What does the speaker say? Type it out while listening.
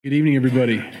Good evening,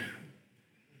 everybody.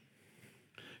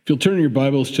 If you'll turn your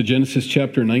Bibles to Genesis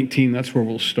chapter 19, that's where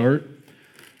we'll start.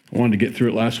 I wanted to get through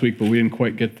it last week, but we didn't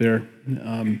quite get there.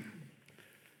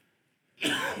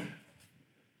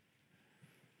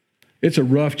 It's a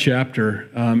rough chapter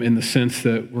in the sense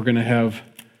that we're going to have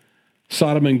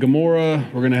Sodom and Gomorrah,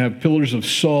 we're going to have pillars of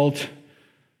salt,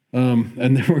 and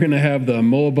then we're going to have the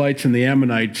Moabites and the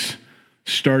Ammonites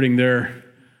starting their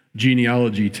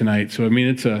genealogy tonight. So,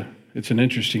 it's an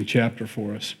interesting chapter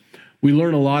for us. We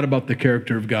learn a lot about the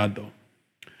character of God, though.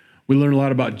 We learn a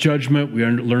lot about judgment. We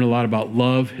learn a lot about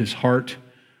love, his heart,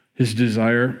 his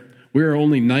desire. We are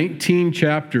only 19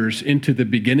 chapters into the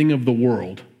beginning of the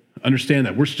world. Understand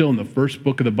that. We're still in the first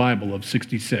book of the Bible of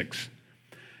 66.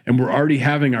 And we're already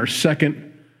having our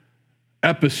second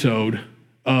episode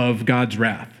of God's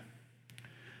wrath.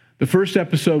 The first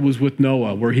episode was with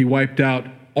Noah, where he wiped out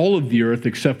all of the earth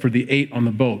except for the 8 on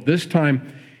the boat. This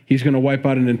time, he's going to wipe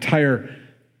out an entire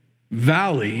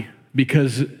valley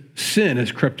because sin has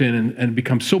crept in and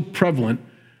become so prevalent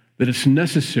that it's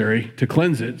necessary to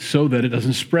cleanse it so that it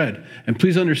doesn't spread. And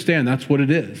please understand, that's what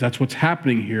it is. That's what's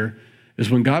happening here, is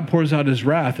when God pours out his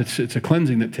wrath, it's a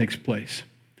cleansing that takes place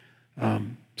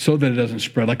so that it doesn't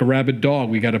spread. Like a rabid dog,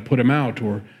 we got to put him out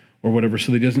or whatever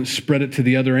so that he doesn't spread it to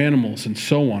the other animals and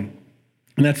so on.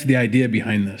 And that's the idea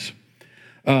behind this.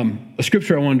 A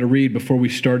scripture I wanted to read before we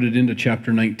started into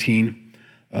chapter 19.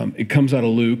 It comes out of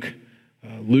Luke.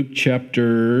 Luke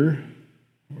chapter,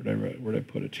 where'd I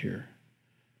put it here?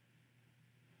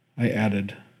 I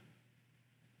added.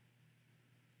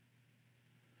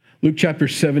 Luke chapter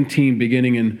 17,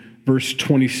 beginning in verse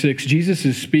 26. Jesus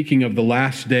is speaking of the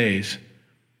last days,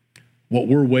 what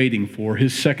we're waiting for,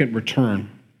 his second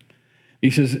return. He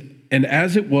says, "And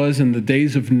as it was in the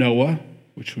days of Noah,"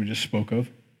 which we just spoke of,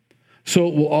 "so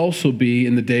it will also be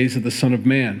in the days of the Son of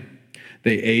Man.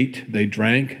 They ate, they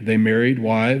drank, they married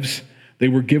wives, they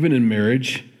were given in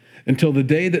marriage, until the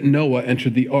day that Noah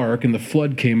entered the ark and the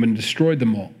flood came and destroyed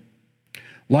them all.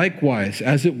 Likewise,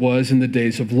 as it was in the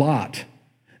days of Lot,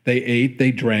 they ate,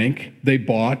 they drank, they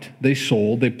bought, they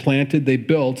sold, they planted, they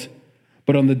built.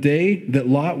 But on the day that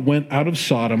Lot went out of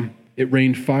Sodom, it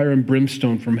rained fire and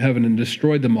brimstone from heaven and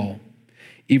destroyed them all.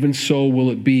 Even so will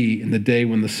it be in the day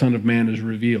when the Son of Man is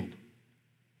revealed."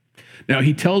 Now,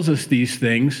 he tells us these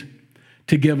things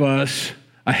to give us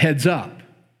a heads up.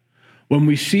 When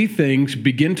we see things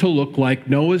begin to look like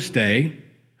Noah's day,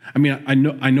 I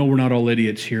know we're not all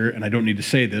idiots here, and I don't need to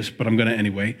say this, but I'm going to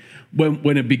anyway.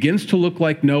 When it begins to look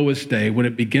like Noah's day, when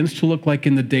it begins to look like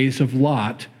in the days of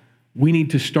Lot, we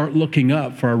need to start looking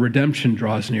up, for our redemption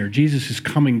draws near. Jesus is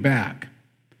coming back.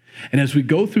 And as we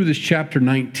go through this chapter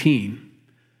 19,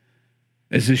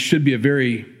 as this should be a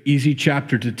very easy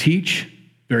chapter to teach,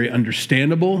 very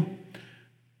understandable.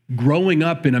 Growing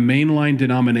up in a mainline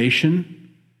denomination,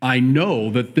 I know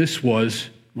that this was,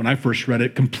 when I first read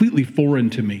it, completely foreign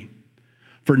to me.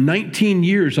 For 19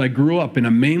 years, I grew up in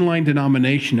a mainline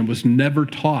denomination and was never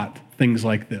taught things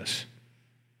like this.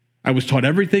 I was taught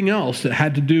everything else that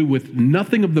had to do with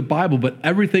nothing of the Bible, but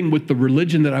everything with the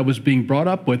religion that I was being brought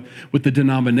up with the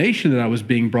denomination that I was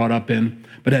being brought up in,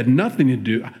 but had nothing to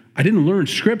do. I didn't learn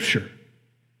Scripture.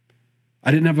 I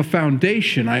didn't have a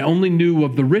foundation. I only knew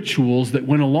of the rituals that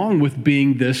went along with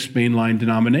being this mainline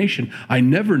denomination. I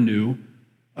never knew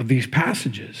of these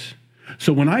passages.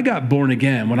 So when I got born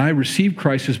again, when I received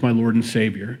Christ as my Lord and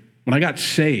Savior, when I got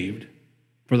saved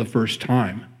for the first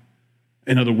time,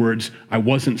 in other words, I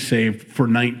wasn't saved for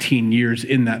 19 years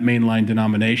in that mainline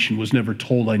denomination, was never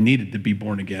told I needed to be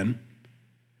born again.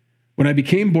 When I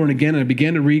became born again and I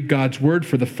began to read God's word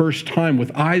for the first time with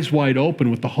eyes wide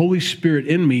open, with the Holy Spirit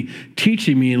in me,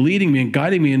 teaching me and leading me and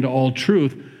guiding me into all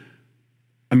truth,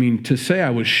 to say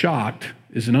I was shocked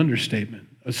is an understatement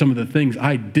of some of the things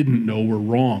I didn't know were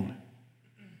wrong.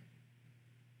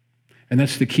 And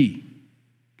that's the key.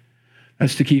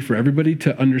 That's the key for everybody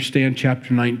to understand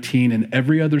chapter 19 and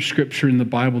every other scripture in the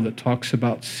Bible that talks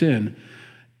about sin.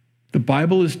 The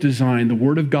Bible is designed, the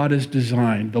Word of God is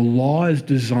designed, the law is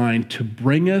designed to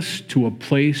bring us to a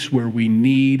place where we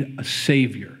need a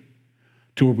Savior,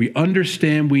 to where we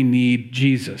understand we need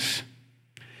Jesus.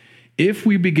 If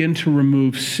we begin to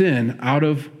remove sin out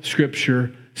of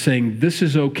Scripture, saying this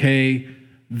is okay,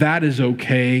 that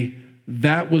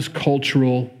was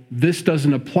cultural, this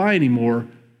doesn't apply anymore,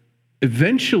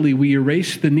 eventually we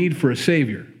erase the need for a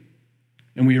Savior,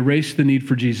 and we erase the need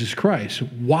for Jesus Christ.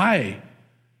 Why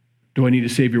do I need a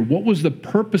Savior? What was the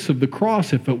purpose of the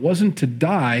cross if it wasn't to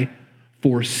die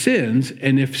for sins?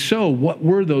 And if so, what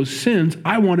were those sins?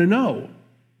 I want to know.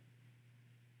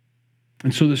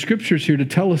 And so the Scripture's here to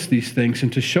tell us these things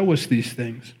and to show us these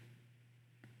things.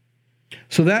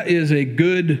 So that is a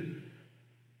good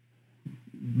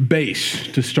base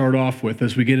to start off with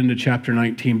as we get into chapter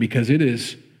 19, because it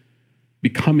is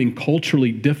becoming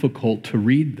culturally difficult to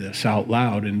read this out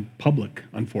loud in public,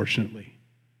 unfortunately.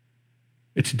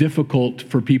 It's difficult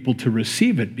for people to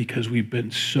receive it because we've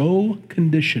been so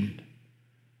conditioned.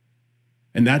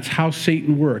 And that's how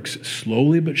Satan works,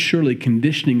 slowly but surely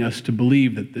conditioning us to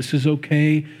believe that this is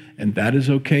okay and that is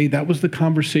okay. That was the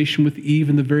conversation with Eve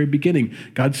in the very beginning.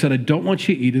 God said, I don't want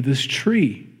you to eat of this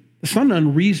tree. It's not an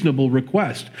unreasonable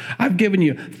request. I've given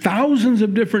you thousands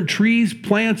of different trees,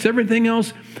 plants, everything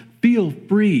else. Feel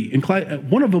free. And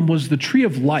one of them was the tree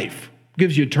of life,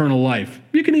 gives you eternal life.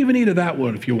 You can even eat of that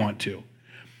one if you want to.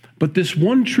 But this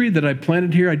one tree that I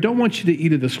planted here, I don't want you to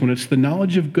eat of this one. It's the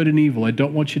knowledge of good and evil. I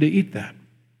don't want you to eat that.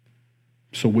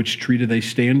 So which tree do they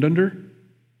stand under?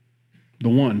 The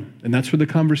one. And that's where the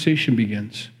conversation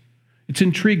begins. It's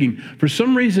intriguing. For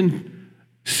some reason,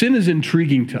 sin is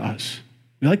intriguing to us.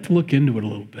 We like to look into it a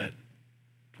little bit.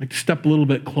 Like to step a little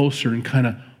bit closer and kind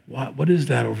of, what is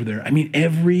that over there? I mean,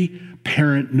 every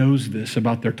parent knows this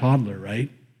about their toddler, right?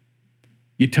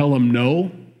 You tell them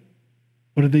no,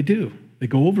 what do? They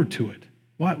go over to it.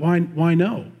 Why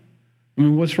no? I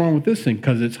mean, what's wrong with this thing?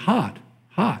 Because it's hot.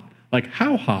 Like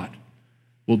how hot?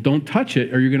 Well, don't touch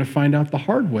it or you're going to find out the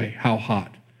hard way how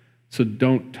hot. So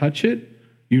don't touch it.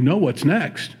 You know what's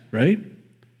next, right?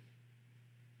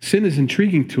 Sin is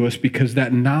intriguing to us because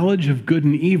that knowledge of good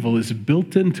and evil is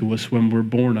built into us when we're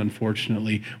born,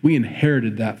 unfortunately. We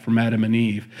inherited that from Adam and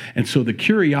Eve. And so the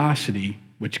curiosity,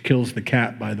 which kills the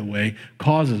cat, by the way,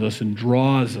 causes us and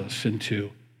draws us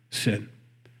into sin.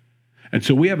 And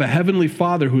so we have a heavenly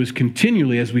Father who is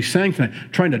continually, as we sang tonight,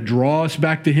 trying to draw us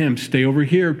back to him. Stay over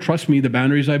here. Trust me, the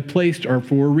boundaries I've placed are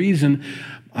for a reason.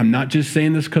 I'm not just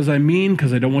saying this because I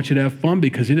don't want you to have fun,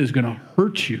 because it is going to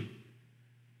hurt you.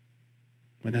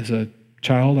 When as a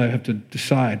child, I have to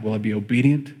decide, will I be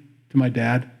obedient to my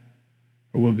dad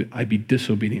or will I be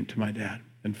disobedient to my dad?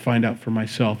 And find out for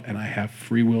myself, and I have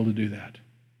free will to do that.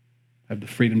 I have the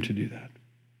freedom to do that.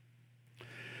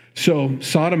 So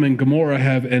Sodom and Gomorrah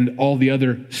and all the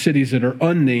other cities that are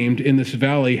unnamed in this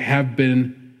valley have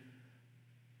been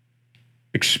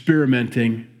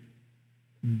experimenting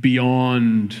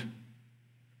beyond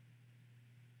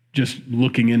just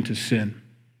looking into sin.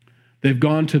 They've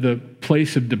gone to the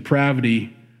place of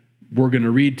depravity we're going to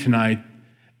read tonight,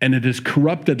 and it has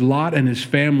corrupted Lot and his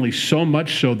family so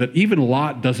much so that even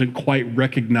Lot doesn't quite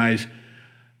recognize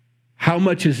how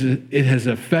much it has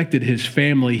affected his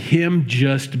family, him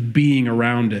just being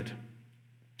around it.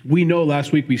 We know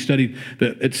last week we studied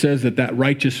that it says that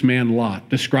righteous man Lot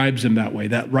describes him that way.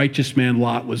 That righteous man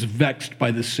Lot was vexed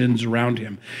by the sins around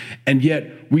him. And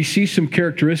yet we see some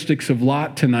characteristics of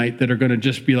Lot tonight that are going to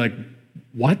just be like,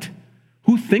 what?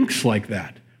 Who thinks like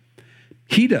that?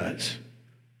 He does.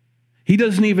 He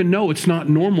doesn't even know it's not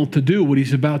normal to do what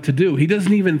he's about to do. He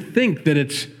doesn't even think that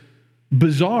it's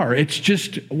bizarre. It's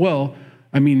just,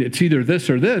 it's either this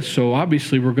or this, so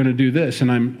obviously we're going to do this.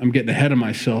 And I'm getting ahead of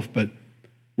myself, but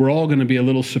we're all going to be a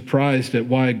little surprised at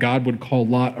why God would call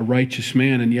Lot a righteous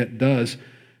man, and yet does.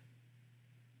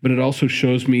 But it also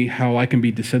shows me how I can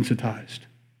be desensitized.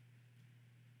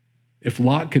 If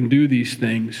Lot can do these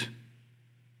things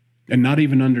and not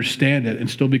even understand it and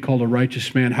still be called a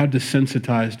righteous man, how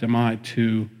desensitized am I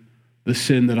to the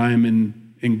sin that I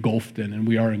am engulfed in, and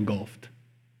we are engulfed.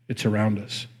 It's around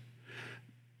us.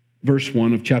 Verse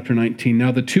 1 of chapter 19,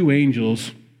 now the two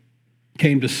angels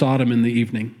came to Sodom in the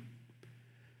evening.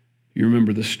 You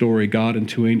remember the story. God and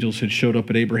two angels had showed up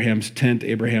at Abraham's tent.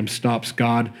 Abraham stops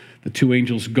God. The two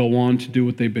angels go on to do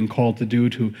what they've been called to do,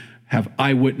 to have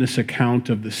eyewitness account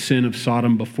of the sin of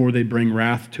Sodom before they bring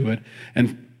wrath to it.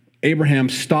 And Abraham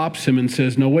stops him and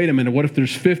says, no, wait a minute. What if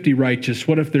there's 50 righteous?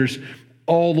 What if there's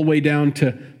all the way down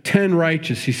to 10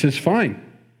 righteous? He says, fine.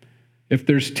 If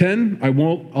there's 10,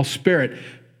 I'll spare it.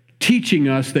 Teaching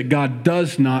us that God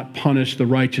does not punish the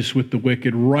righteous with the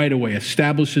wicked right away,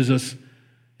 establishes us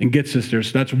and gets us there.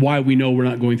 So that's why we know we're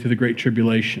not going through the Great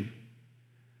Tribulation.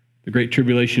 The Great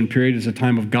Tribulation period is a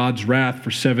time of God's wrath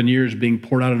for 7 years being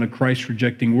poured out on a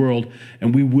Christ-rejecting world,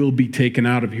 and we will be taken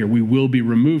out of here. We will be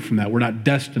removed from that. We're not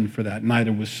destined for that.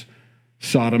 Neither was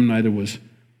Sodom, neither was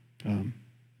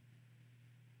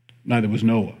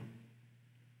Noah.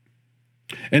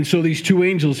 And so these two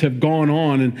angels have gone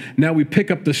on, and now we pick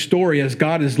up the story as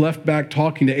God is left back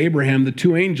talking to Abraham. The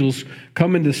two angels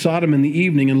come into Sodom in the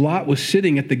evening, and Lot was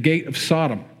sitting at the gate of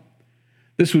Sodom.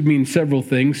 This would mean several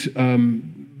things.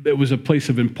 It was a place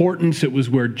of importance. It was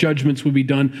where judgments would be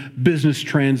done, business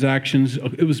transactions.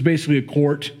 It was basically a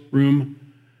courtroom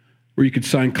where you could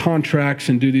sign contracts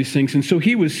and do these things. And so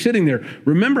he was sitting there.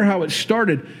 Remember how it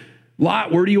started.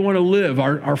 Lot, where do you want to live?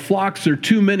 Our flocks are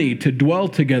too many to dwell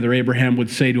together, Abraham would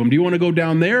say to him. Do you want to go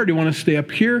down there or do you want to stay up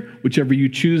here? Whichever you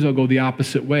choose, I'll go the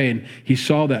opposite way. And he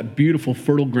saw that beautiful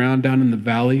fertile ground down in the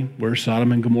valley where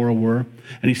Sodom and Gomorrah were.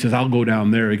 And he says, I'll go down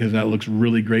there because that looks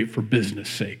really great for business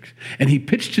sakes. And he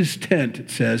pitched his tent, it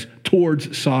says,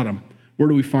 towards Sodom. Where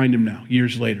do we find him now,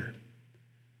 years later?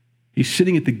 He's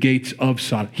sitting at the gates of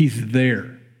Sodom. He's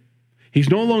there. He's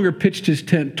no longer pitched his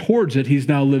tent towards it. He's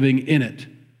now living in it.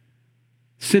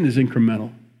 Sin is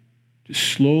incremental. Just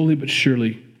slowly but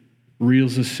surely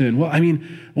reels the sin.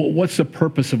 Well, what's the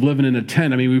purpose of living in a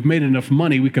tent? We've made enough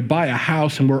money. We could buy a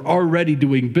house and we're already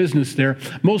doing business there.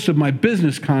 Most of my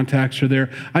business contacts are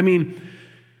there. And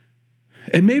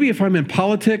maybe if I'm in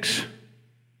politics,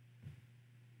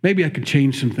 maybe I could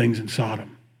change some things in Sodom,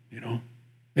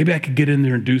 Maybe I could get in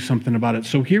there and do something about it.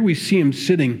 So here we see him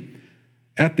sitting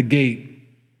at the gate.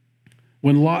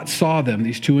 When Lot saw them,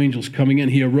 these two angels coming in,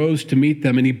 he arose to meet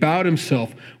them, and he bowed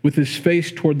himself with his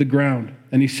face toward the ground.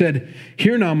 And he said,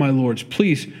 Hear now, my lords,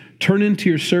 please turn into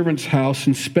your servant's house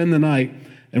and spend the night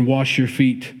and wash your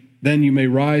feet. Then you may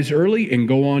rise early and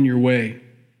go on your way.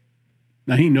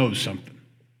 Now he knows something,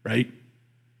 right?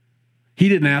 He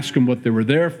didn't ask them what they were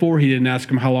there for. He didn't ask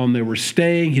them how long they were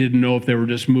staying. He didn't know if they were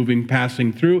just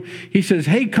passing through. He says,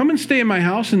 hey, come and stay in my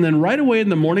house, and then right away in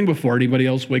the morning before anybody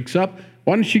else wakes up,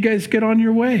 why don't you guys get on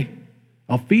your way?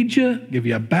 I'll feed you, give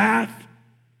you a bath.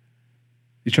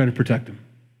 He's trying to protect them.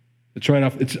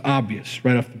 It's obvious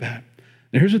right off the bat.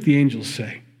 Now here's what the angels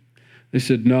say. They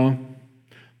said, no,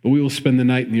 but we will spend the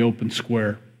night in the open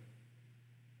square.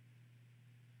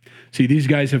 See, these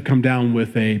guys have come down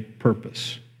with a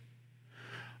purpose.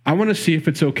 I want to see if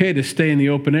it's okay to stay in the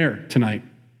open air tonight.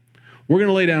 We're going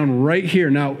to lay down right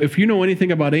here. Now, if you know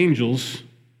anything about angels,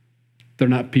 they're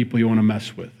not people you want to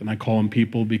mess with. And I call them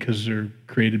people because they're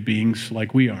created beings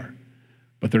like we are.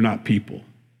 But they're not people.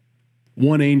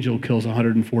 One angel kills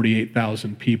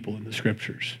 148,000 people in the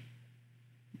scriptures.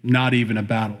 Not even a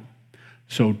battle.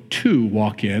 So two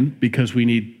walk in because we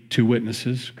need two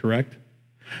witnesses, correct?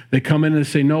 They come in and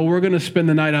say, no, we're going to spend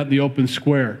the night out in the open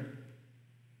square.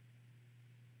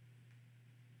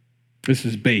 This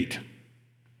is bait.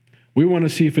 We want to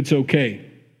see if it's okay.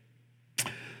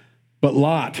 But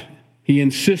Lot, he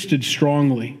insisted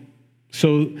strongly.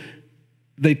 So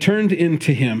they turned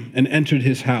into him and entered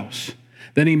his house.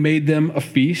 Then he made them a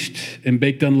feast and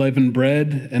baked unleavened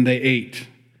bread, and they ate.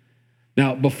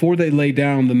 Now, before they lay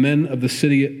down, the men of the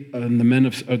city, the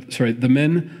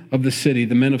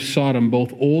men of Sodom,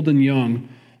 both old and young,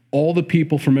 all the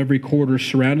people from every quarter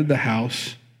surrounded the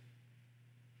house.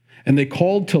 And they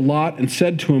called to Lot and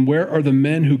said to him, where are the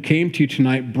men who came to you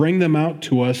tonight? Bring them out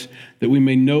to us that we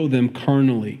may know them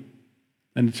carnally.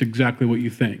 And it's exactly what you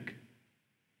think.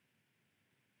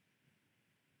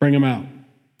 Bring them out.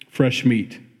 Fresh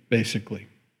meat, basically.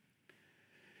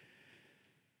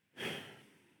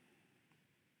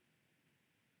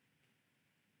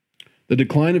 The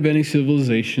decline of any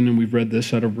civilization, and we've read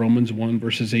this out of Romans 1,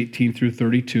 verses 18 through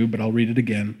 32, but I'll read it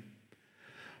again.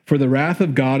 For the wrath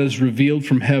of God is revealed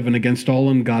from heaven against all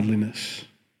ungodliness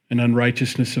and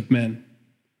unrighteousness of men,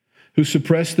 who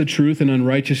suppress the truth and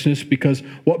unrighteousness, because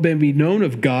what may be known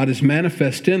of God is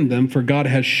manifest in them, for God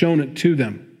has shown it to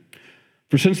them.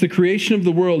 For since the creation of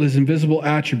the world, his invisible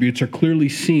attributes are clearly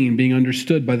seen, being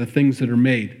understood by the things that are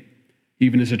made,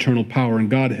 even his eternal power and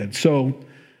Godhead, so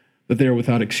that they are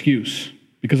without excuse.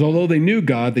 Because although they knew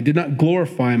God, they did not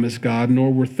glorify him as God,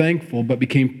 nor were thankful, but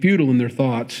became futile in their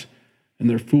thoughts, and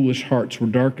their foolish hearts were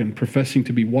darkened. Professing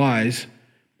to be wise,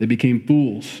 they became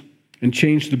fools, and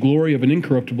changed the glory of an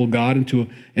incorruptible God into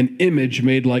an image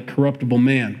made like corruptible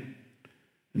man,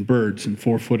 and birds, and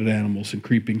four-footed animals, and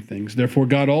creeping things. Therefore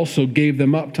God also gave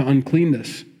them up to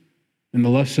uncleanness in the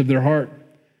lusts of their heart,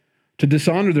 to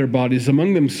dishonor their bodies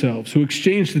among themselves, who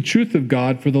exchanged the truth of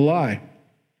God for the lie,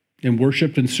 and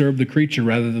worshipped and served the creature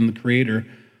rather than the Creator,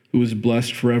 who is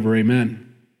blessed forever. Amen.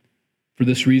 For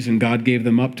this reason, God gave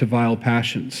them up to vile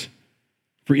passions.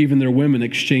 For even their women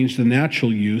exchanged the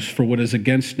natural use for what is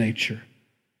against nature.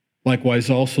 Likewise,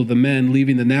 also the men,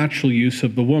 leaving the natural use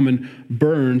of the woman,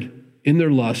 burned in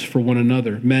their lust for one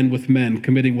another, men with men,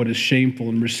 committing what is shameful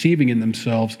and receiving in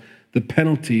themselves the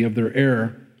penalty of their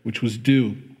error, which was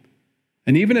due.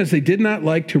 And even as they did not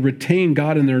like to retain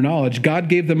God in their knowledge, God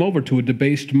gave them over to a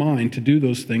debased mind to do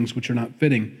those things which are not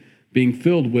fitting, being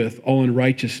filled with all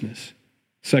unrighteousness,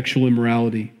 sexual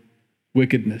immorality,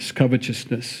 wickedness,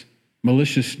 covetousness,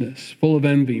 maliciousness, full of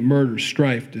envy, murder,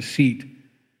 strife, deceit,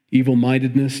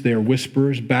 evil-mindedness. They are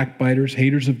whisperers, backbiters,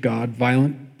 haters of God,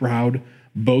 violent, proud,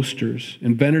 boasters,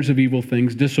 inventors of evil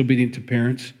things, disobedient to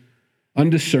parents,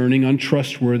 undiscerning,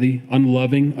 untrustworthy,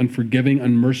 unloving, unforgiving,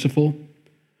 unmerciful,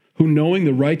 who knowing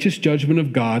the righteous judgment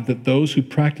of God, that those who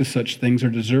practice such things are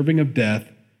deserving of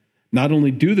death, not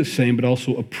only do the same, but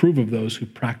also approve of those who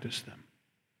practice them.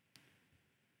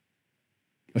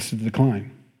 That's the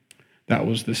decline. That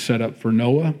was the setup for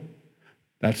Noah.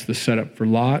 That's the setup for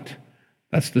Lot.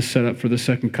 That's the setup for the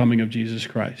second coming of Jesus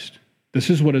Christ. This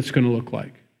is what it's going to look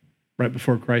like right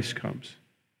before Christ comes.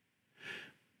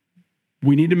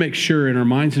 We need to make sure in our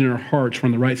minds and in our hearts we're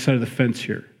on the right side of the fence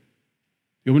here.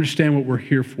 You understand what we're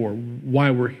here for,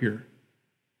 why we're here.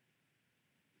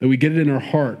 That we get it in our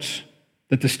hearts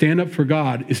that to stand up for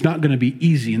God is not going to be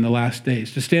easy in the last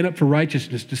days. To stand up for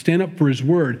righteousness, to stand up for his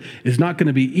word is not going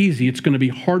to be easy. It's going to be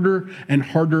harder and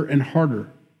harder and harder.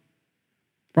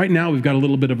 Right now, we've got a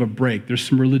little bit of a break. There's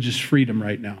some religious freedom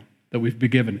right now that we've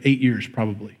been given, 8 years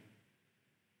probably.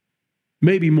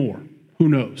 Maybe more. Who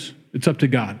knows? It's up to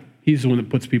God. He's the one that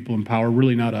puts people in power,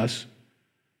 really not us.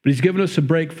 But he's given us a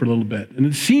break for a little bit. And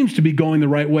it seems to be going the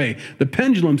right way. The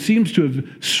pendulum seems to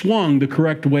have swung the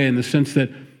correct way in the sense that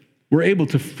we're able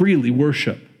to freely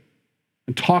worship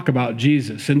and talk about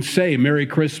Jesus and say Merry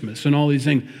Christmas and all these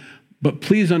things. But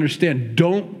please understand,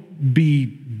 don't be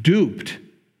duped.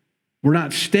 We're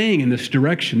not staying in this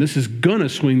direction. This is going to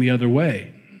swing the other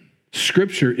way.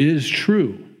 Scripture is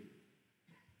true.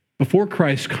 Before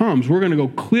Christ comes, we're going to go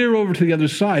clear over to the other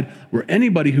side where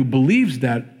anybody who believes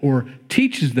that or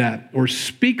teaches that or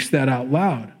speaks that out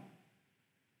loud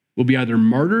will be either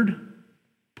martyred,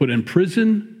 put in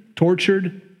prison,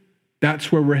 tortured.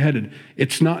 That's where we're headed.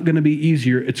 It's not going to be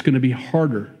easier. It's going to be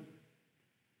harder.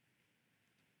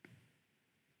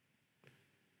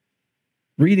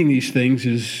 Reading these things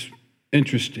is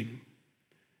interesting,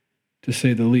 to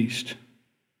say the least.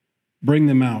 Bring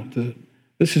them out.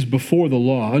 This is before the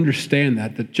law. Understand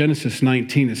that Genesis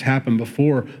 19 has happened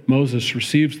before Moses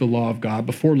receives the law of God,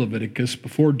 before Leviticus,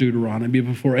 before Deuteronomy,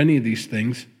 before any of these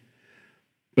things.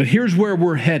 But here's where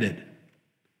we're headed.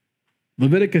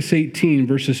 Leviticus 18,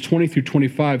 verses 20 through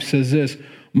 25 says this,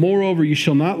 "Moreover, you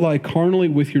shall not lie carnally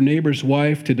with your neighbor's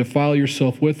wife to defile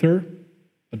yourself with her,"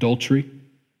 adultery.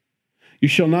 "You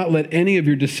shall not let any of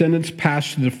your descendants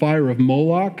pass through the fire of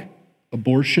Moloch,"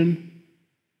 abortion.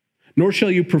 "Nor shall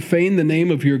you profane the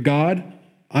name of your God.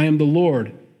 I am the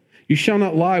Lord. You shall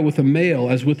not lie with a male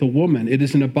as with a woman. It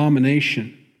is an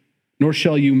abomination. Nor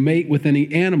shall you mate with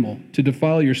any animal to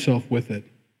defile yourself with it.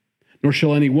 Nor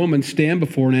shall any woman stand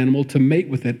before an animal to mate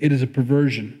with it. It is a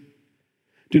perversion.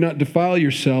 Do not defile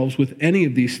yourselves with any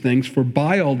of these things, for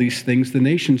by all these things the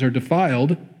nations are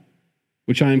defiled,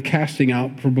 which I am casting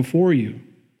out from before you.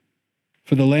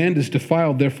 For the land is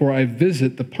defiled, therefore I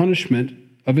visit the punishment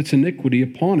of its iniquity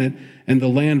upon it, and the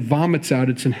land vomits out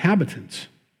its inhabitants."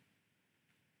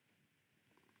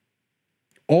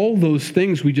 All those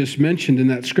things we just mentioned in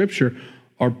that scripture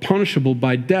are punishable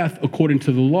by death according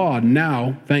to the law.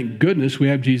 Now, thank goodness, we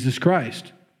have Jesus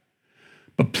Christ.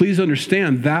 But please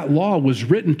understand, that law was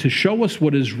written to show us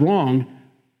what is wrong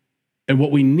and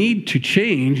what we need to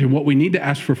change and what we need to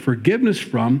ask for forgiveness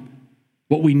from,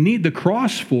 what we need the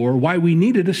cross for, why we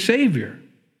needed a Savior.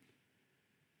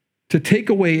 To take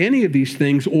away any of these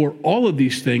things or all of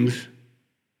these things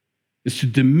is to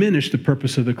diminish the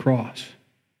purpose of the cross,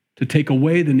 to take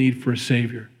away the need for a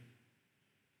Savior.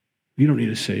 You don't need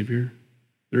a Savior.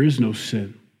 There is no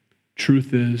sin.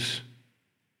 Truth is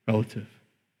relative.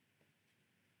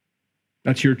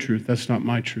 That's your truth. That's not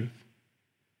my truth.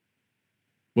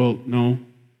 Well, no,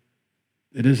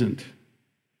 it isn't.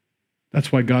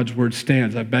 That's why God's word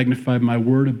stands. "I magnified my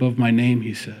word above my name,"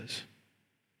 he says,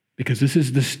 because this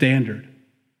is the standard.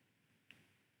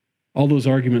 All those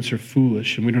arguments are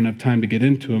foolish, and we don't have time to get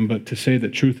into them, but to say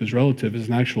that truth is relative is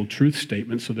an actual truth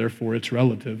statement, so therefore it's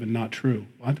relative and not true.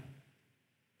 What?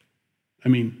 I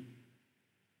mean,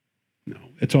 no,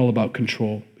 it's all about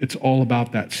control. It's all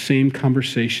about that same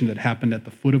conversation that happened at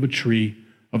the foot of a tree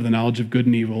of the knowledge of good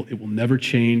and evil. It will never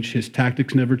change. His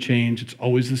tactics never change. It's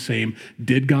always the same.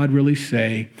 Did God really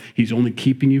say? He's only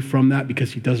keeping you from that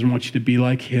because he doesn't want you to be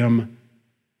like him.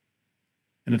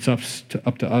 And it's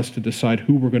up to us to decide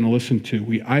who we're going to listen to.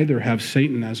 We either have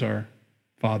Satan as our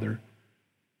father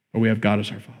or we have God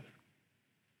as our father.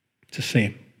 It's the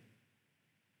same.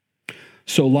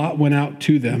 So Lot went out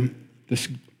to them, this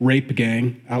rape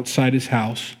gang, outside his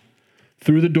house,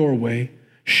 through the doorway,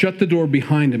 shut the door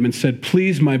behind him and said,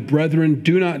 "Please, my brethren,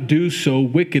 do not do so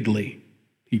wickedly."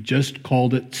 He just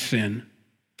called it sin.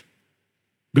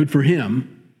 Good for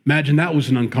him. Imagine that was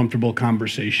an uncomfortable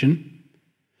conversation.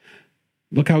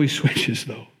 Look how he switches,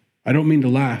 though. I don't mean to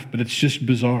laugh, but it's just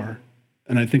bizarre.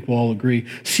 And I think we'll all agree.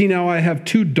 See, now I have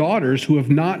 2 daughters who have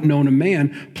not known a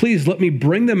man. Please let me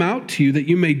bring them out to you that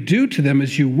you may do to them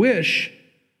as you wish.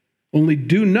 Only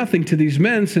do nothing to these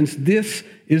men, since this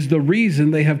is the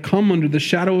reason they have come under the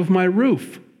shadow of my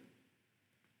roof.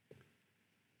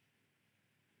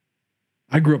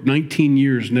 I grew up 19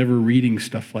 years never reading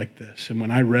stuff like this. And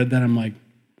when I read that, I'm like,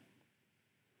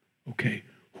 okay,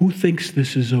 who thinks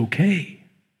this is okay?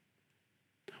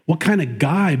 What kind of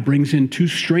guy brings in 2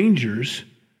 strangers,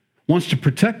 wants to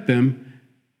protect them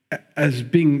as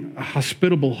being a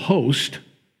hospitable host?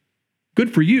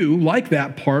 Good for you, like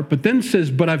that part, but then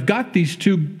says, but I've got these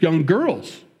 2 young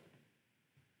girls.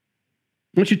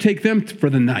 Why don't you take them for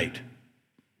the night?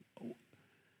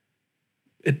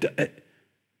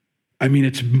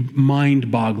 It's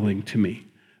mind-boggling to me.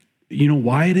 You know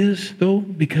why it is, though?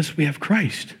 Because we have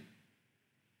Christ.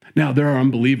 Now, there are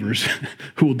unbelievers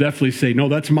who will definitely say, no,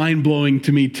 that's mind-blowing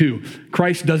to me too.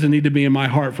 Christ doesn't need to be in my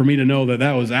heart for me to know that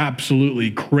that was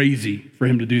absolutely crazy for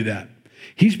him to do that.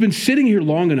 He's been sitting here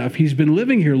long enough. He's been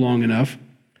living here long enough.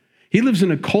 He lives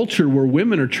in a culture where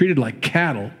women are treated like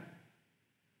cattle.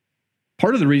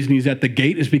 Part of the reason he's at the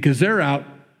gate is because they're out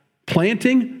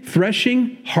planting,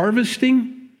 threshing,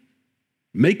 harvesting,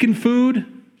 making food,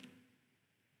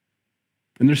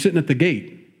 and they're sitting at the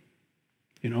gate,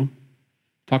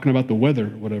 talking about the weather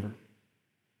or whatever.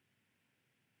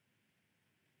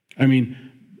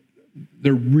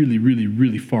 They're really, really,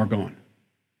 really far gone.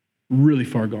 Really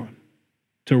far gone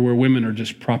to where women are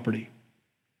just property.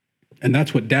 And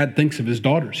that's what Dad thinks of his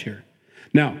daughters here.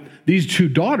 Now, these 2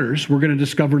 daughters we're going to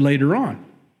discover later on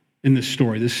in this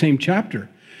story, this same chapter.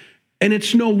 And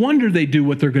it's no wonder they do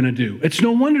what they're going to do. It's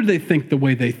no wonder they think the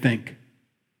way they think.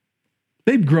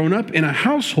 They've grown up in a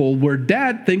household where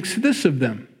Dad thinks this of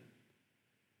them.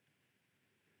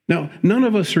 Now, none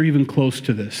of us are even close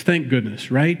to this, thank goodness,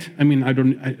 right?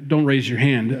 Don't raise your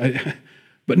hand,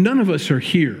 but none of us are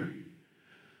here.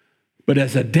 But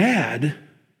as a dad,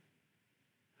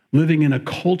 living in a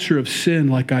culture of sin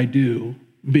like I do,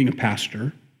 being a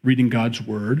pastor, reading God's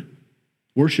word,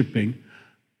 worshiping,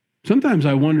 sometimes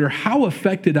I wonder how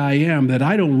affected I am that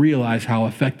I don't realize how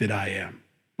affected I am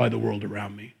by the world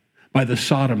around me, by the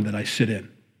Sodom that I sit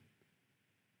in.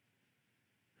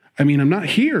 I'm not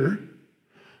here.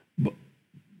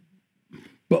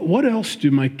 But what else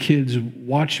do my kids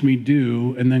watch me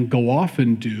do and then go off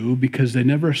and do because they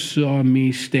never saw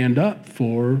me stand up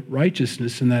for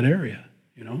righteousness in that area,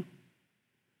 It's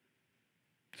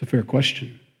a fair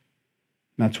question.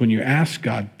 And that's when you ask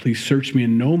God, please search me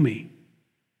and know me.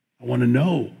 I want to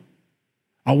know.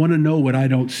 I want to know what I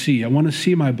don't see. I want to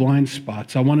see my blind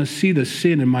spots. I want to see the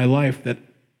sin in my life that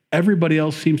everybody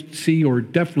else seems to see, or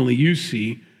definitely you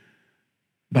see,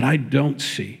 but I don't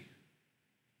see.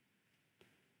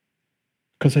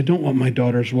 Because I don't want my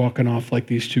daughters walking off like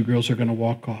these 2 girls are going to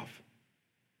walk off.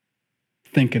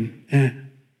 Thinking,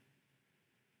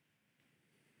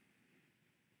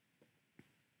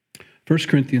 1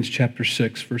 Corinthians chapter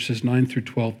 6, verses 9 through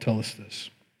 12 tell us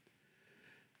this.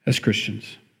 As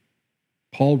Christians,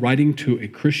 Paul, writing to a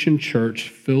Christian church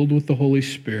filled with the Holy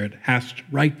Spirit, has to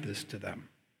write this to them.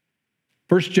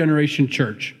 First generation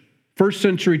church, first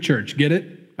century church, get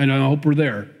it? I hope we're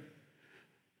there.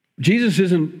 Jesus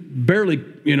isn't barely,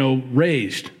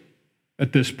 raised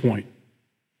at this point.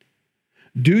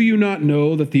 Do you not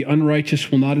know that the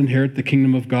unrighteous will not inherit the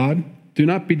kingdom of God? Do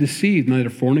not be deceived, neither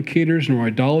fornicators, nor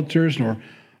idolaters, nor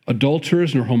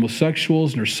adulterers, nor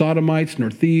homosexuals, nor sodomites,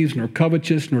 nor thieves, nor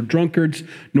covetous, nor drunkards,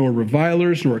 nor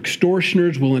revilers, nor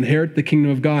extortioners will inherit the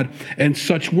kingdom of God. And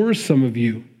such were some of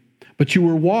you. But you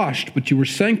were washed, but you were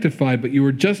sanctified, but you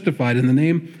were justified in the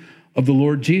name of the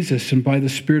Lord Jesus and by the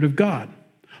Spirit of God.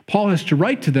 Paul has to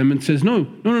write to them and says, no,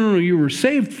 you were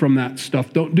saved from that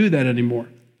stuff. Don't do that anymore.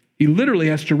 He literally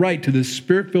has to write to this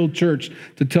Spirit-filled church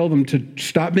to tell them to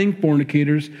stop being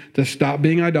fornicators, to stop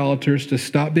being idolaters, to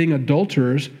stop being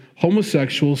adulterers,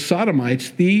 homosexuals, sodomites,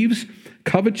 thieves,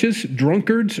 covetous,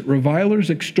 drunkards, revilers,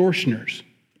 extortioners.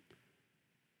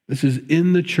 This is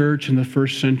in the church in the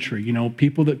first century.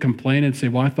 People that complain and say,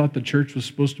 well, I thought the church was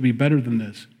supposed to be better than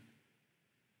this.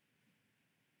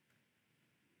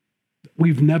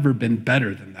 We've never been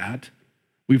better than that.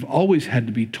 We've always had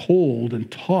to be told and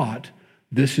taught,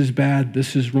 this is bad,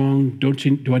 this is wrong.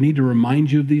 Do I need to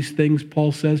remind you of these things,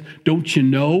 Paul says? Don't you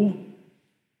know?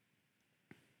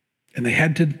 And they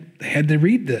had to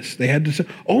read this. They had to say,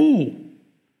 oh.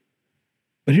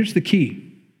 But here's the key.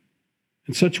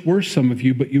 And such were some of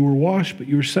you, but you were washed, but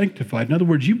you were sanctified. In other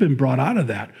words, you've been brought out of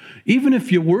that. Even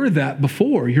if you were that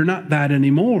before, you're not that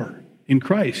anymore in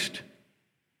Christ.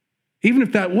 Even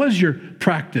if that was your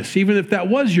practice, even if that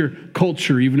was your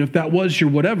culture, even if that was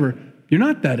your whatever, You're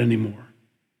not that anymore.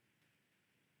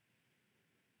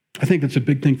 I think that's a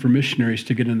big thing for missionaries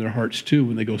to get in their hearts too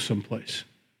when they go someplace.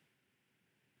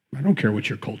 I don't care what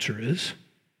your culture is.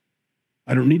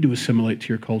 I don't need to assimilate to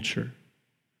your culture.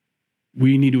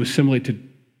 We need to assimilate to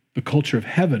the culture of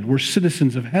heaven. We're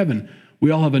citizens of heaven. We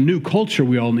all have a new culture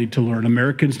we all need to learn.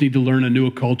 Americans need to learn a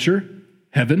new culture,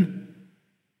 heaven.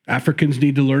 Africans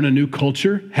need to learn a new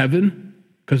culture, heaven,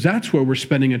 because that's where we're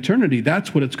spending eternity.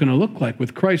 That's what it's going to look like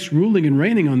with Christ ruling and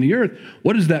reigning on the earth.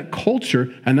 What is that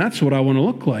culture? And that's what I want to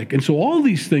look like. And so all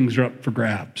these things are up for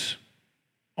grabs.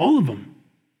 All of them.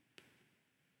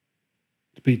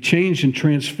 To be changed and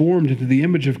transformed into the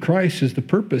image of Christ is the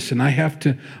purpose. And I have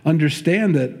to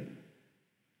understand that,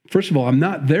 first of all, I'm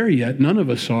not there yet. None of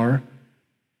us are.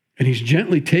 And he's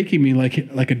gently taking me like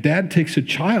a dad takes a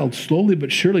child, slowly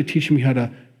but surely teaching me how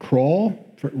to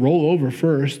crawl, roll over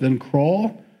first, then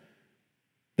crawl,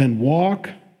 then walk,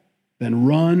 then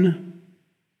run,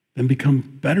 then become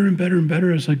better and better and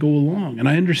better as I go along. And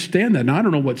I understand that. Now, I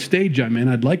don't know what stage I'm in.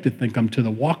 I'd like to think I'm to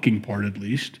the walking part at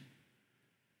least.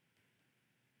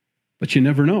 But you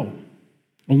never know.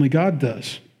 Only God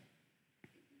does.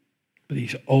 But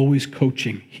he's always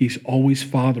coaching. He's always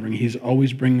fathering. He's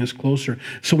always bringing us closer.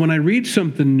 So when I read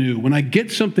something new, when I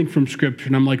get something from Scripture,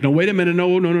 and I'm like, no, wait a minute,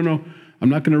 no. I'm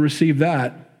not going to receive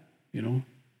that.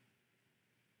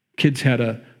 Kids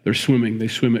they're swimming. They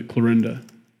swim at Clarinda.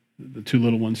 The two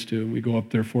little ones do. We go up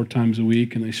there 4 times a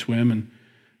week, and they swim,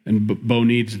 and Bo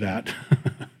needs that.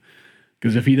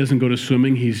 Because if he doesn't go to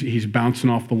swimming, he's bouncing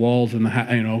off the walls, and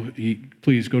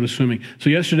please go to swimming. So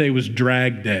yesterday was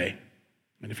drag day.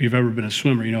 And if you've ever been a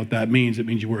swimmer, you know what that means. It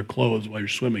means you wear clothes while you're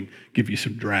swimming, give you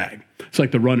some drag. It's like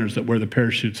the runners that wear the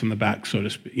parachutes on the back, so to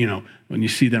speak. When you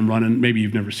see them running, maybe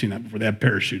you've never seen that before. They have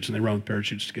parachutes, and they run with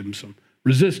parachutes to give them some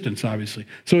resistance, obviously.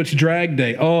 So it's drag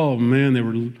day. Oh, man, they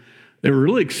were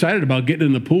really excited about getting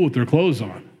in the pool with their clothes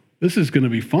on. This is going to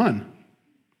be fun.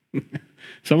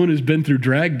 Someone who's been through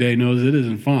drag day knows it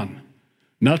isn't fun.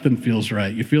 Nothing feels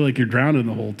right. You feel like you're drowning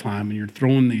the whole time, and you're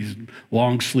throwing these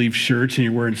long sleeve shirts, and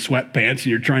you're wearing sweatpants, and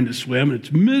you're trying to swim, and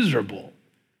it's miserable.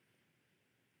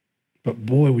 But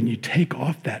boy, when you take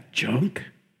off that junk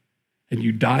and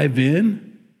you dive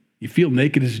in, you feel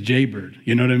naked as a jaybird.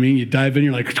 You know what I mean? You dive in,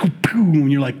 you're like,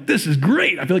 and you're like, this is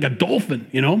great. I feel like a dolphin,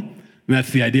 And that's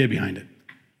the idea behind it.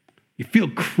 You feel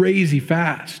crazy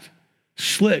fast.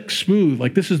 Slick, smooth,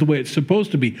 like this is the way it's supposed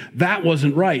to be. That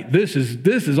wasn't right. This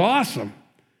is awesome.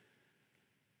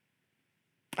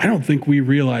 I don't think we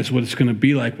realize what it's going to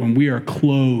be like when we are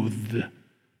clothed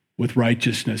with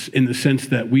righteousness, in the sense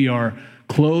that we are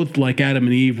clothed like Adam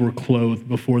and Eve were clothed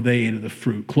before they ate of the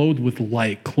fruit, clothed with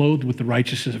light, clothed with the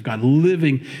righteousness of God,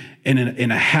 living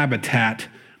in a habitat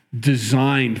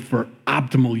designed for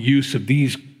optimal use of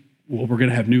these, we're going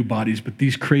to have new bodies, but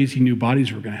these crazy new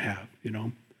bodies we're going to have,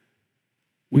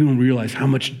 We don't realize how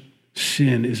much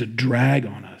sin is a drag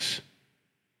on us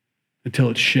until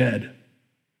it's shed.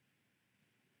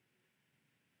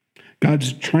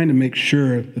 God's trying to make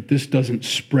sure that this doesn't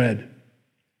spread.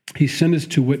 He sent his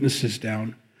 2 witnesses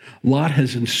down. Lot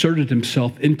has inserted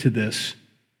himself into this.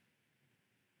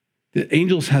 The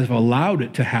angels have allowed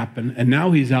it to happen, and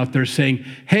now he's out there saying,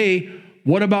 hey,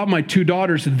 what about my 2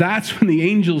 daughters? That's when the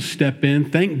angels step in.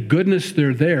 Thank goodness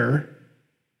they're there.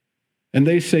 And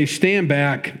they say, stand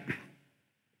back.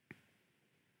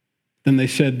 Then they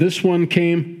said, this one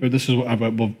came, or this is what,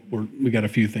 we got a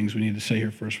few things we need to say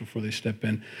here first before they step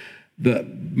in. The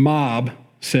mob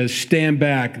says, stand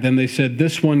back. Then they said,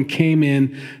 this one came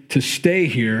in to stay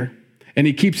here. And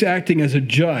he keeps acting as a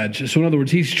judge. So in other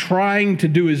words, he's trying to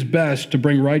do his best to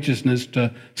bring righteousness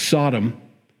to Sodom.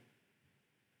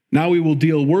 Now we will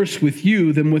deal worse with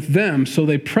you than with them. So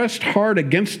they pressed hard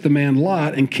against the man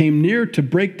Lot and came near to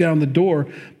break down the door.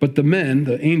 But the men,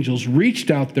 the angels,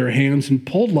 reached out their hands and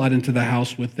pulled Lot into the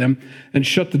house with them and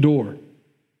shut the door.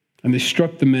 And they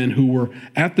struck the men who were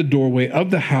at the doorway of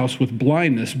the house with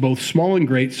blindness, both small and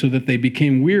great, so that they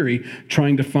became weary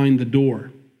trying to find the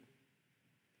door.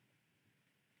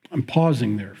 I'm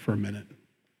pausing there for a minute.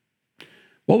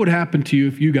 What would happen to you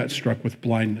if you got struck with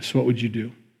blindness? What would you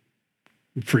do?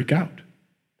 You'd freak out.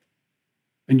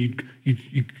 And you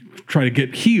try to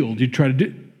get healed. You try to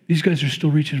do. These guys are still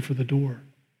reaching for the door.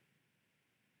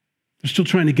 They're still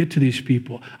trying to get to these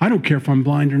people. I don't care if I'm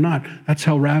blind or not. That's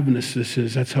how ravenous this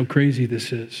is. That's how crazy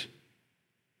this is.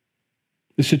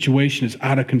 The situation is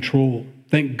out of control.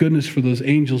 Thank goodness for those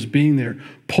angels being there,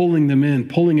 pulling them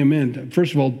in.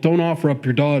 First of all, don't offer up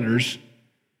your daughters.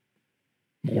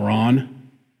 Moron.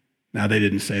 Now, they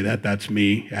didn't say that. That's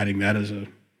me adding that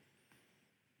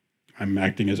I'm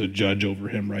acting as a judge over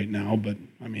him right now, but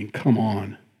I mean, come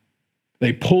on.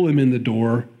 They pull him in the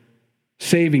door,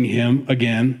 saving him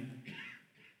again.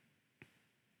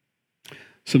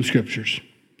 Some scriptures,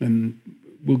 and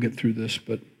we'll get through this,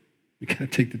 but we got to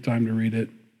take the time to read it.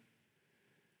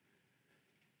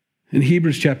 In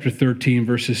Hebrews chapter 13,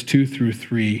 verses 2 through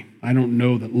 3, I don't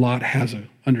know that Lot has an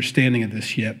understanding of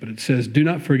this yet, but it says, "Do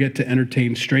not forget to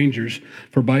entertain strangers,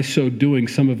 for by so doing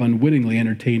some have unwittingly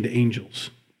entertained angels."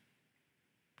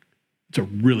 It's a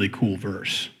really cool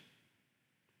verse.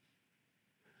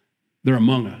 They're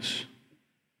among us,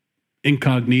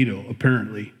 incognito,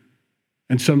 apparently.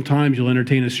 And sometimes you'll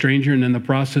entertain a stranger and in the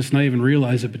process not even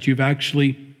realize it, but you've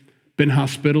actually been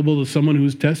hospitable to someone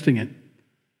who's testing it.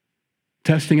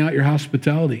 Testing out your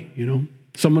hospitality,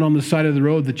 Someone on the side of the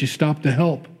road that you stopped to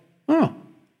help. Oh,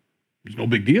 it's no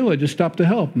big deal. I just stopped to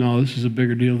help. No, this is a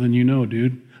bigger deal than you know,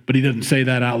 dude. But he doesn't say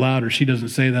that out loud, or she doesn't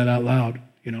say that out loud,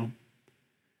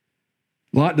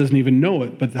 Lot doesn't even know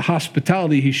it, but the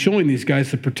hospitality he's showing these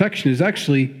guys, the protection, is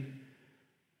actually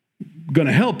going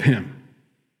to help him.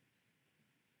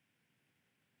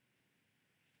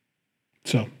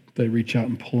 So they reach out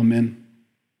and pull him in.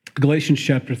 Galatians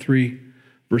chapter 3,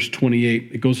 verse 28,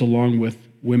 it goes along with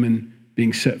women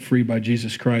being set free by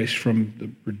Jesus Christ from the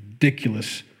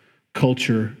ridiculous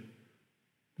culture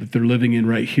that they're living in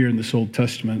right here in this Old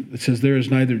Testament. It says, "There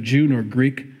is neither Jew nor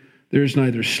Greek, there is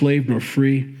neither slave nor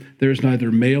free, there is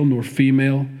neither male nor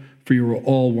female, for you are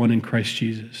all one in Christ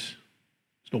Jesus."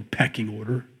 There's no pecking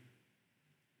order.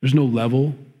 There's no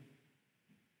level.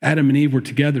 Adam and Eve were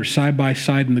together side by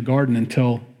side in the garden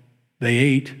until they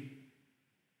ate.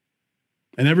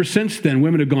 And ever since then,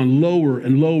 women have gone lower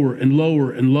and lower and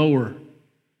lower and lower.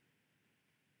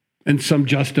 And some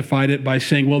justified it by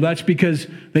saying, well, that's because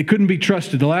they couldn't be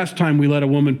trusted. The last time we let a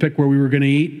woman pick where we were going to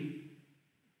eat.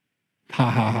 Ha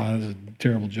ha ha, that's a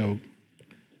terrible joke.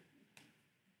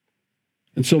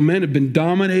 And so men have been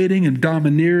dominating and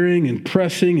domineering and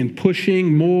pressing and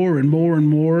pushing more and more and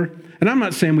more. And I'm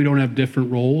not saying we don't have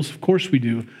different roles. Of course we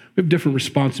do. We have different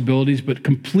responsibilities, but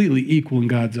completely equal in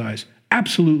God's eyes.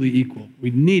 Absolutely equal. We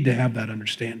need to have that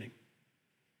understanding.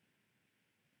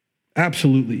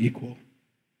 Absolutely equal.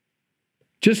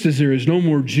 Just as there is no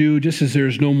more Jew, just as there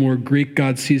is no more Greek,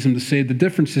 God sees them to save. The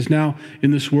difference is now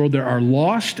in this world there are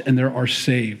lost and there are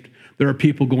saved. There are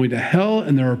people going to hell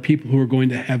and there are people who are going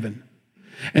to heaven.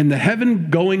 And the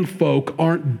heaven-going folk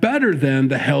aren't better than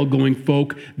the hell-going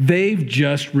folk. They've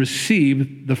just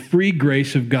received the free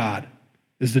grace of God,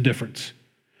 is the difference.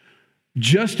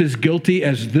 Just as guilty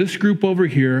as this group over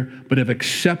here, but have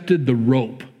accepted the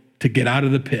rope to get out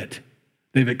of the pit.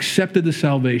 They've accepted the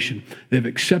salvation. They've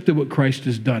accepted what Christ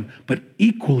has done, but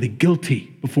equally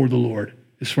guilty before the Lord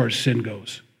as far as sin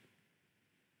goes.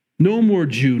 No more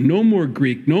Jew, no more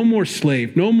Greek, no more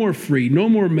slave, no more free, no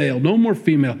more male, no more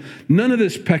female. None of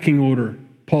this pecking order,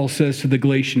 Paul says to the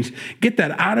Galatians. Get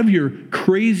that out of your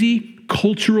crazy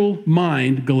cultural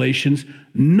mind, Galatians.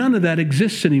 None of that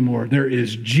exists anymore. There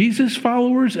is Jesus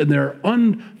followers and there are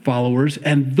unfollowers,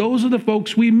 and those are the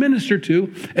folks we minister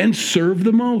to and serve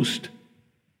the most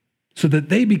so that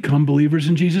they become believers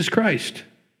in Jesus Christ,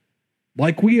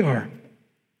 like we are,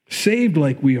 saved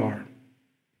like we are.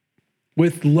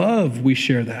 With love, we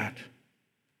share that.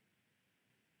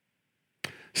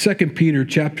 2 Peter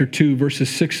chapter 2, verses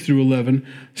 6 through 11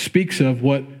 speaks of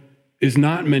what is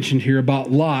not mentioned here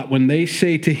about Lot. When they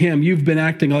say to him, "You've been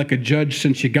acting like a judge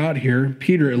since you got here,"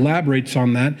 Peter elaborates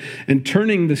on that, and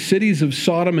turning the cities of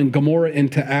Sodom and Gomorrah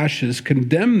into ashes,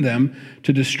 condemn them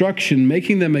to destruction,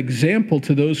 making them example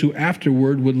to those who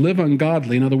afterward would live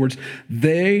ungodly. In other words,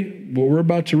 what we're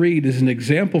about to read is an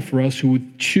example for us who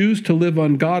would choose to live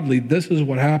ungodly. This is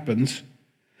what happens.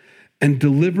 "And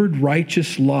delivered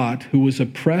righteous Lot, who was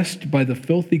oppressed by the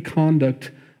filthy conduct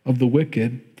of the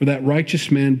wicked, for that righteous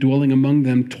man dwelling among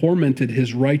them tormented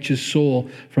his righteous soul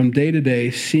from day to day,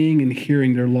 seeing and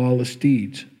hearing their lawless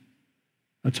deeds."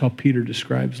 That's how Peter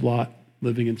describes Lot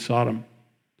living in Sodom.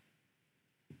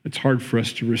 It's hard for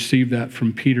us to receive that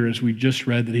from Peter, as we just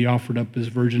read that he offered up his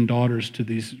virgin daughters to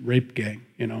these rape gang,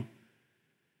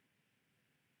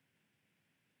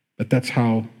 But that's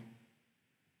how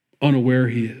unaware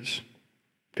he is,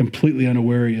 completely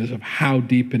unaware he is of how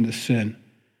deep into sin,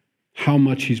 how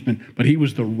much he's been. But he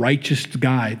was the righteous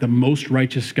guy, the most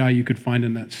righteous guy you could find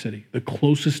in that city. The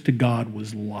closest to God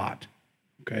was Lot,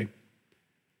 okay?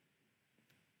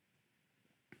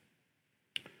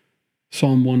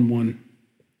 Psalm 1:1.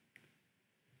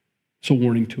 It's a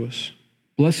warning to us.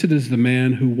 "Blessed is the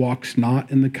man who walks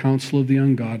not in the counsel of the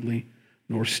ungodly,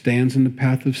 nor stands in the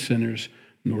path of sinners,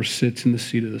 nor sits in the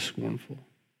seat of the scornful."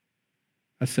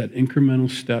 That's that incremental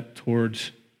step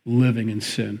towards living in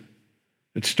sin,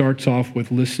 It starts off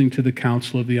with listening to the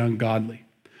counsel of the ungodly.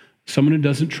 Someone who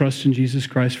doesn't trust in Jesus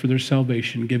Christ for their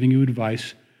salvation, giving you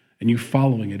advice, and you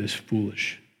following it is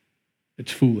foolish.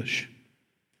 It's foolish.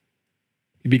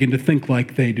 You begin to think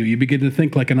like they do. You begin to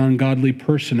think like an ungodly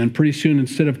person. And pretty soon,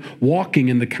 instead of walking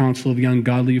in the counsel of the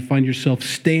ungodly, you find yourself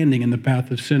standing in the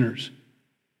path of sinners.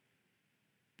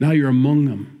 Now you're among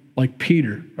them, like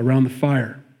Peter around the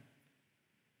fire.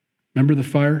 Remember the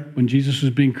fire when Jesus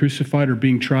was being crucified or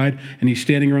being tried, and he's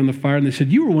standing around the fire, and they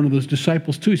said, "You were one of those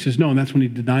disciples too." He says, "No," and that's when he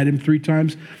denied him 3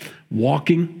 times.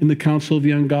 Walking in the counsel of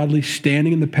the ungodly,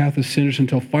 standing in the path of sinners,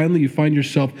 until finally you find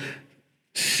yourself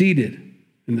seated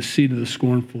in the seat of the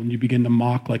scornful, and you begin to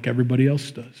mock like everybody else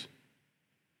does,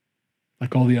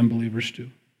 like all the unbelievers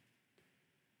do.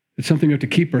 It's something we have to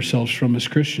keep ourselves from as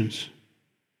Christians.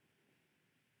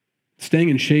 Staying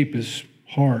in shape is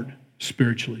hard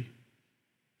spiritually.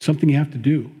 Something you have to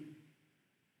do.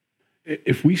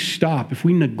 If we stop, if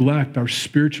we neglect our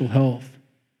spiritual health,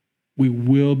 we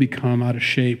will become out of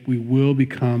shape. We will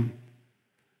become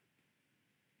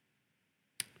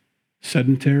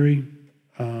sedentary,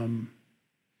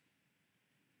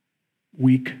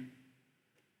 weak.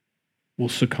 We'll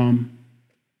succumb,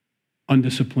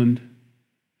 undisciplined,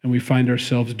 and we find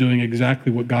ourselves doing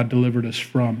exactly what God delivered us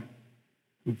from.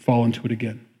 We fall into it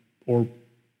again, or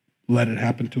let it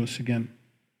happen to us again.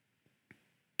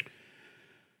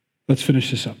 Let's finish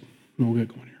this up, and we'll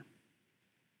get going here.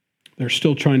 They're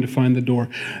still trying to find the door.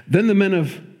 Then the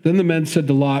men said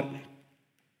to Lot,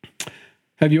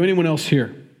 "Have you anyone else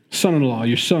here? Son-in-law,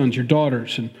 your sons, your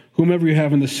daughters, and whomever you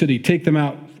have in the city, take them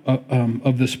out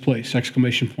of this place!"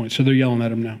 Exclamation point. So they're yelling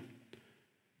at him now.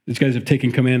 These guys have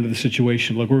taken command of the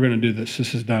situation. Look, we're going to do this.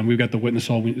 This is done. We've got the witness.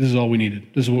 This is all we needed.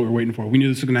 This is what we were waiting for. We knew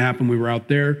this was going to happen. We were out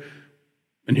there,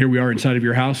 and here we are inside of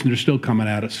your house, and they're still coming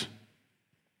at us.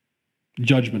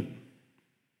 Judgment.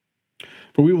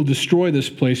 For we will destroy this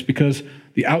place because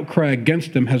the outcry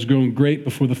against them has grown great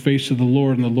before the face of the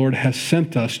Lord, and the Lord has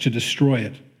sent us to destroy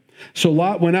it. So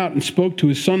Lot went out and spoke to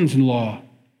his sons-in-law,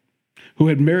 who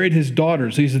had married his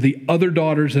daughters. These are the other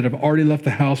daughters that have already left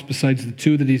the house besides the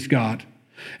 2 that he's got,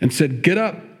 and said, "Get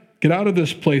up, get out of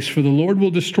this place, for the Lord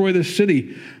will destroy this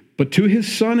city." But to his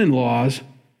son-in-laws,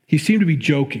 he seemed to be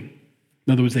joking.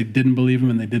 In other words, they didn't believe him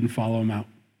and they didn't follow him out.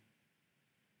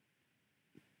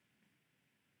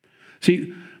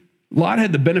 See, Lot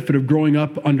had the benefit of growing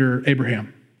up under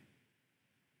Abraham.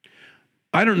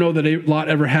 I don't know that Lot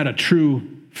ever had a true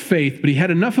faith, but he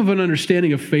had enough of an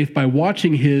understanding of faith by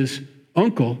watching his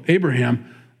uncle, Abraham,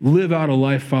 live out a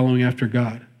life following after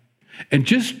God. And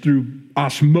just through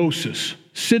osmosis,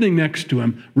 sitting next to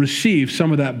him, receive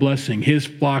some of that blessing. His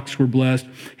flocks were blessed,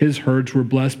 his herds were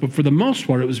blessed, but for the most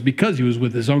part, it was because he was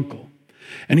with his uncle.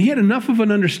 And he had enough of an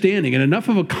understanding and enough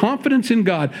of a confidence in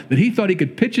God that he thought he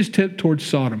could pitch his tent towards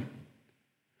Sodom.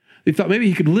 He thought maybe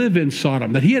he could live in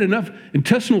Sodom, that he had enough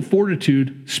intestinal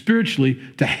fortitude spiritually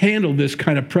to handle this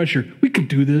kind of pressure. We can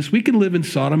do this. We can live in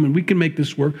Sodom and we can make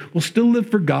this work. We'll still live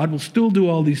for God. We'll still do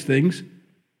all these things.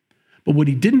 But what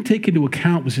he didn't take into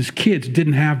account was his kids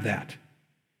didn't have that.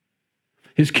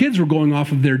 His kids were going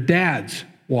off of their dad's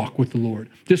walk with the Lord,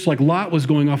 just like Lot was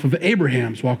going off of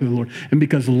Abraham's walk with the Lord. And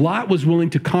because Lot was willing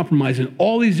to compromise in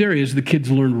all these areas, the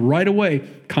kids learned right away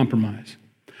compromise.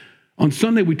 On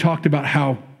Sunday, we talked about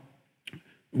how,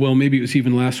 well, maybe it was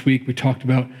even last week, we talked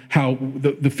about how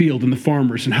the field and the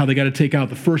farmers and how they got to take out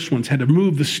the first ones, had to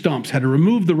move the stumps, had to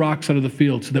remove the rocks out of the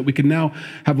field so that we can now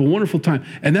have a wonderful time.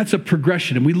 And that's a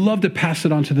progression, and we love to pass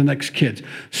it on to the next kids.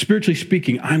 Spiritually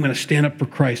speaking, I'm going to stand up for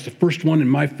Christ, the first one in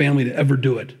my family to ever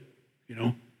do it, you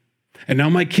know. And now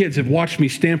my kids have watched me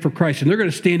stand for Christ, and they're going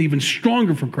to stand even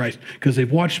stronger for Christ because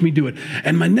they've watched me do it.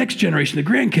 And my next generation, the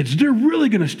grandkids, they're really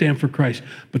going to stand for Christ.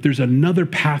 But there's another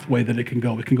pathway that it can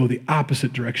go. It can go the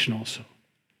opposite direction also.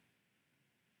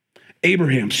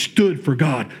 Abraham stood for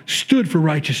God, stood for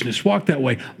righteousness, walked that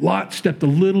way. Lot stepped a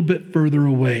little bit further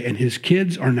away, and his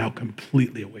kids are now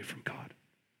completely away from God.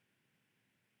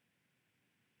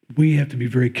 We have to be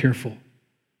very careful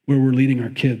where we're leading our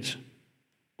kids,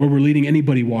 where we're leading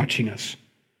anybody watching us,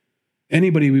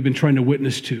 anybody we've been trying to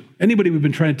witness to, anybody we've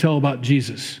been trying to tell about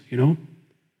Jesus, you know?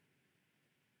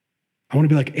 I want to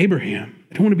be like Abraham.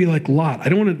 I don't want to be like Lot. I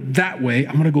don't want it that way.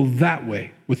 I want to go that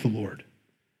way with the Lord.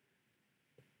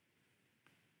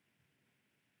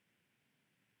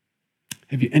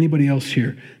 Have you anybody else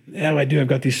here? Yeah, I do. I've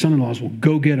got these son-in-laws. Well,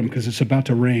 go get them because it's about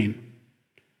to rain.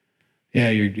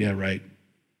 Yeah, right.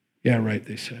 Yeah, right,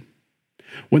 they said.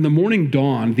 When the morning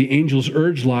dawned, the angels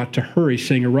urged Lot to hurry,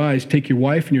 saying, "Arise, take your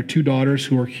wife and your 2 daughters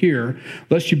who are here,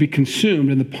 lest you be consumed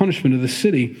in the punishment of the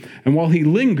city." And while he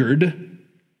lingered,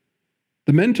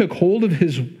 The men took hold of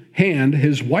his hand,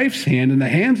 his wife's hand, and the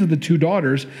hands of the two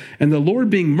daughters, and the Lord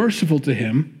being merciful to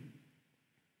him,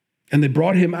 and they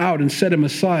brought him out and set him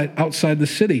aside outside the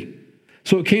city.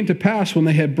 So it came to pass when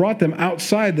they had brought them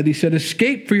outside that he said,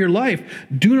 escape for your life.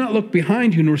 Do not look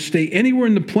behind you, nor stay anywhere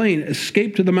in the plain.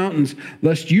 Escape to the mountains,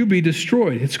 lest you be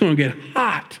destroyed. It's going to get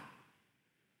hot.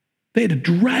 They had to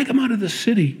drag him out of the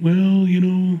city.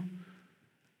 Well,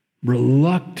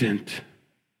 reluctant.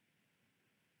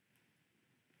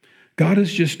 God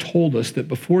has just told us that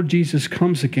before Jesus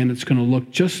comes again, it's going to look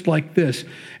just like this.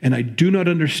 And I do not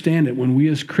understand it when we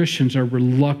as Christians are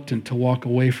reluctant to walk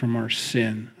away from our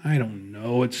sin. I don't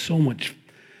know. It's so much.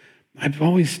 I've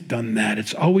always done that.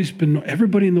 It's always been,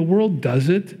 everybody in the world does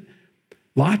it.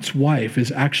 Lot's wife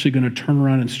is actually going to turn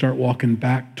around and start walking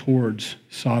back towards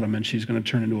Sodom, and she's going to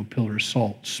turn into a pillar of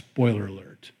salt. Spoiler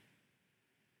alert.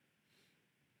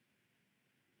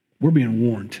 We're being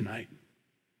warned tonight.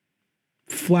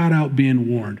 Flat out being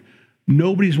warned.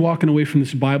 Nobody's walking away from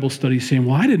this Bible study saying,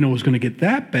 well, I didn't know it was going to get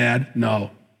that bad.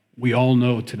 No, we all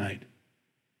know tonight.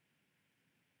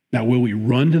 Now, will we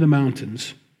run to the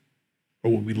mountains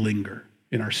or will we linger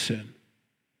in our sin?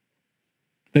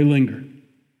 They linger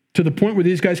to the point where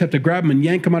these guys have to grab them and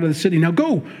yank them out of the city. Now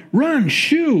go, run,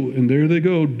 shoo. And there they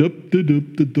go,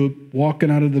 walking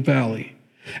out of the valley.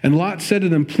 And Lot said to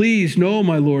them, please, no,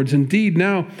 my lords, indeed,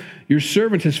 now your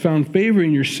servant has found favor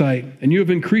in your sight, and you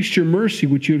have increased your mercy,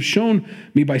 which you have shown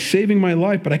me by saving my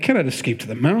life, but I cannot escape to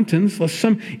the mountains, lest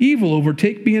some evil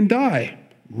overtake me and die.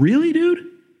 Really, dude?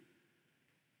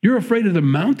 You're afraid of the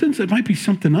mountains? There might be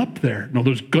something up there. No,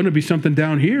 there's going to be something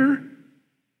down here.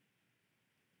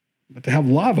 But to have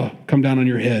lava come down on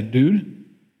your head, dude.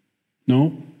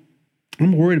 No,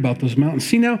 I'm worried about those mountains.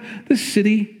 See now, this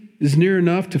city is near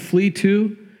enough to flee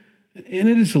to, and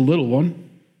it is a little one.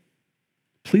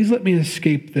 Please let me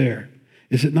escape there.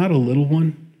 Is it not a little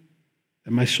one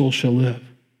that my soul shall live?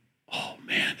 Oh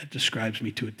man, that describes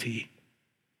me to a T.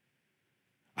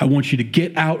 I want you to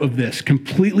get out of this.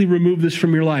 Completely remove this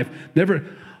from your life. Never,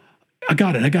 I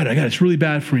got it. It's really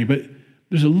bad for me, but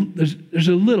there's a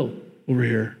little over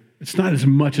here. It's not as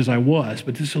much as I was,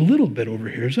 but there's a little bit over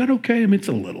here. Is that okay? I mean, it's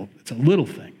a little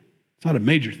thing. It's not a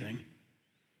major thing.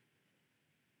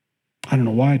 I don't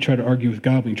know why I try to argue with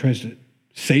God when he tries to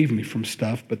save me from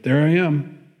stuff, but there I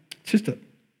am. It's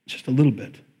just a little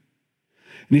bit.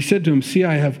 And he said to him, see,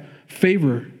 I have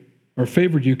favored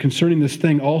you concerning this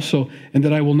thing also, and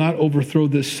that I will not overthrow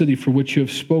this city for which you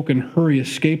have spoken. Hurry,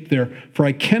 escape there, for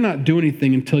I cannot do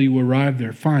anything until you arrive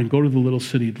there. Fine, go to the little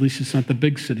city. At least it's not the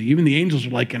big city. Even the angels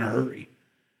are like in a hurry.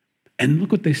 And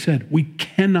look what they said. We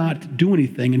cannot do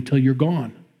anything until you're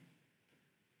gone.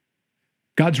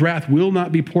 God's wrath will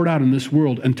not be poured out in this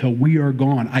world until we are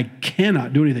gone. I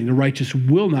cannot do anything. The righteous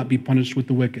will not be punished with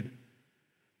the wicked.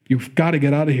 You've got to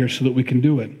get out of here so that we can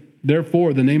do it.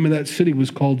 Therefore, the name of that city was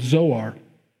called Zoar.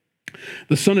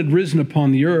 The sun had risen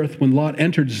upon the earth when Lot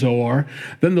entered Zoar.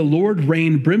 Then the Lord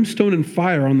rained brimstone and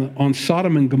fire on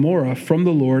Sodom and Gomorrah from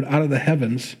the Lord out of the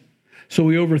heavens. So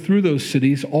he overthrew those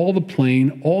cities, all the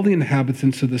plain, all the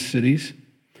inhabitants of the cities,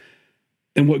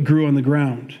 and what grew on the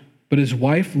ground. But his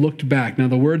wife looked back. Now,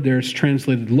 the word there is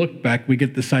translated look back. We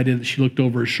get this idea that she looked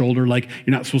over her shoulder, like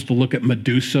you're not supposed to look at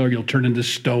Medusa or you'll turn into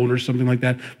stone or something like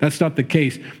that. That's not the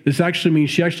case. This actually means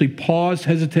she actually paused,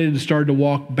 hesitated, and started to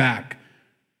walk back.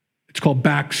 It's called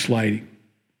backsliding.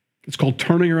 It's called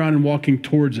turning around and walking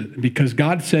towards it. Because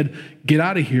God said, get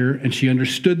out of here, and she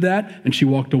understood that, and she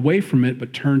walked away from it,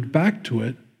 but turned back to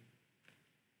it.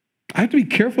 I have to be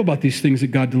careful about these things that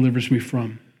God delivers me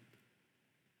from.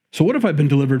 So what if I've been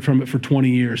delivered from it for 20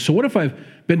 years? So what if I've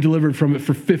been delivered from it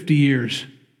for 50 years?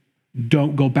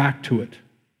 Don't go back to it.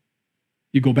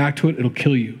 You go back to it, it'll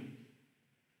kill you.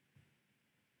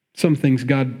 Some things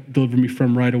God delivered me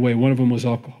from right away. One of them was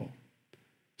alcohol.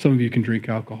 Some of you can drink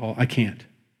alcohol. I can't.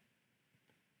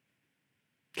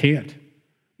 Can't.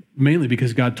 Mainly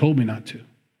because God told me not to.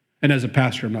 And as a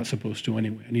pastor, I'm not supposed to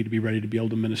anyway. I need to be ready to be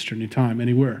able to minister anytime,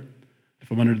 anywhere. If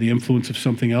I'm under the influence of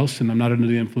something else and I'm not under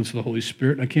the influence of the Holy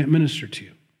Spirit, I can't minister to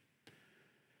you.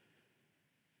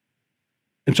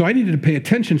 And so I needed to pay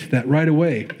attention to that right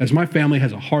away, as my family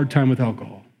has a hard time with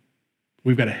alcohol.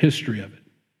 We've got a history of it.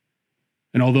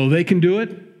 And although they can do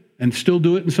it and still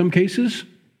do it in some cases,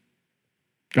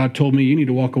 God told me, you need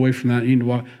to walk away from that. You need to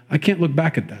walk. I can't look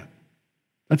back at that.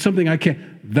 That's something I can't.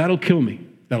 That'll kill me.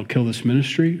 That'll kill this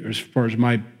ministry, or as far as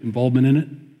my involvement in it.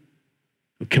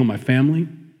 It'll kill my family.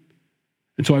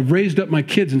 And so I've raised up my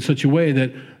kids in such a way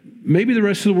that maybe the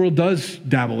rest of the world does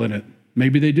dabble in it.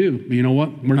 Maybe they do. But you know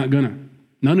what? We're not going to.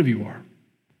 None of you are.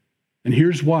 And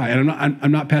here's why. And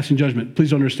I'm not passing judgment.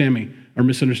 Please don't understand me or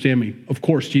misunderstand me. Of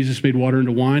course, Jesus made water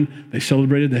into wine. They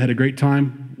celebrated. They had a great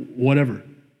time. Whatever.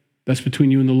 That's between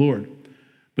you and the Lord.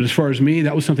 But as far as me,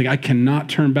 that was something I cannot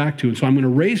turn back to. And so I'm going to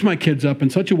raise my kids up in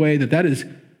such a way that that is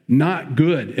not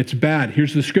good. It's bad.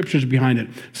 Here's the scriptures behind it.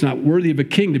 It's not worthy of a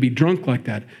king to be drunk like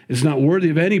that. It's not worthy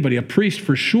of anybody. A priest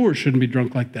for sure shouldn't be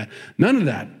drunk like that. None of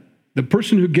that. The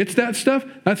person who gets that stuff,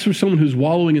 that's for someone who's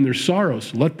wallowing in their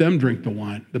sorrows. Let them drink the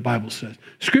wine, the Bible says.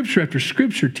 Scripture after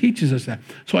scripture teaches us that.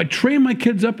 So I train my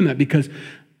kids up in that because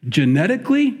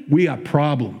genetically, we got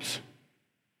problems.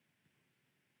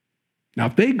 Now,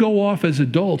 if they go off as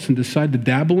adults and decide to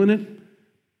dabble in it,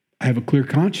 I have a clear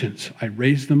conscience. I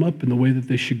raise them up in the way that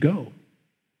they should go.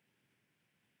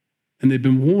 And they've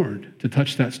been warned to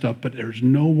touch that stuff, but there's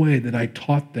no way that I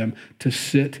taught them to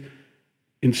sit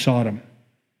in Sodom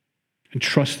and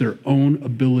trust their own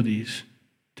abilities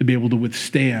to be able to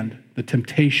withstand the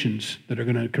temptations that are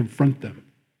going to confront them.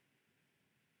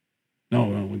 No,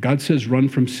 when God says run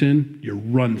from sin, you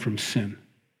run from sin.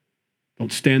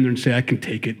 Don't stand there and say, I can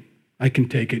take it. I can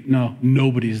take it. No,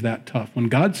 nobody's that tough. When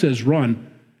God says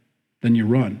run, then you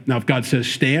run. Now, if God says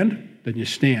stand, then you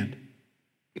stand,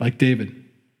 like David.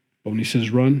 But when he says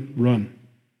run, run.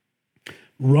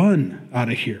 Run out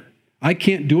of here. I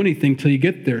can't do anything till you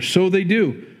get there. So they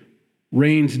do.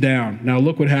 Rains down. Now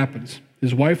look what happens.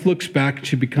 His wife looks back and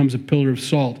she becomes a pillar of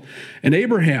salt. And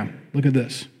Abraham, look at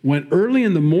this, went early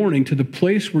in the morning to the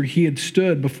place where he had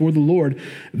stood before the Lord.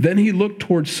 Then he looked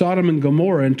toward Sodom and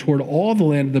Gomorrah and toward all the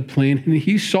land of the plain. And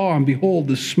he saw, and behold,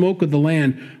 the smoke of the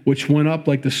land, which went up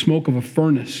like the smoke of a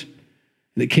furnace.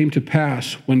 And it came to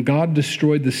pass, when God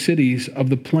destroyed the cities of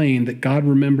the plain, that God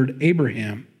remembered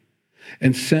Abraham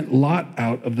and sent Lot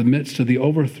out of the midst of the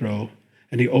overthrow.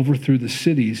 And he overthrew the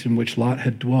cities in which Lot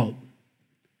had dwelt.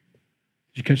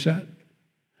 Did you catch that?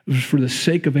 It was for the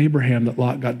sake of Abraham that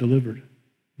Lot got delivered. It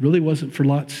really wasn't for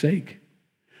Lot's sake.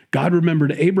 God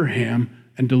remembered Abraham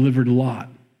and delivered Lot.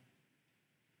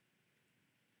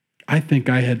 I think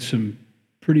I had some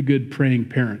pretty good praying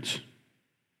parents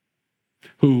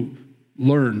who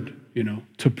learned,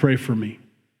 to pray for me.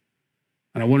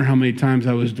 And I wonder how many times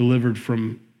I was delivered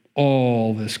from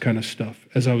all this kind of stuff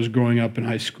as I was growing up in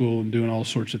high school and doing all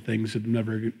sorts of things that I'm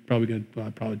never probably going to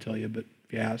I'll probably tell you, but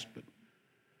if you asked, but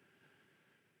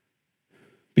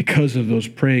because of those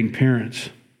praying parents,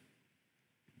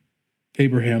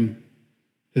 Abraham,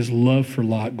 his love for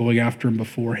Lot, going after him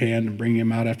beforehand and bringing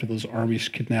him out after those armies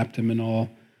kidnapped him and all,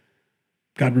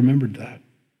 God remembered that.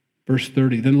 Verse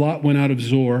 30, then Lot went out of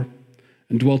Zoar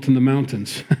and dwelt in the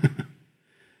mountains.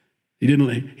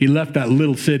 He left that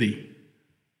little city.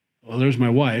 Well, there's my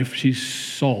wife. She's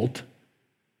salt.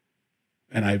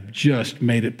 And I've just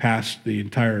made it past the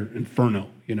entire inferno,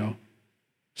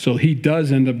 So he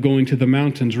does end up going to the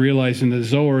mountains, realizing that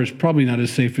Zoar is probably not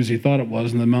as safe as he thought it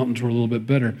was, and the mountains were a little bit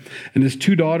better. And his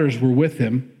 2 daughters were with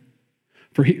him.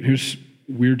 Here's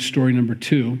weird story number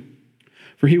 2.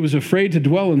 For he was afraid to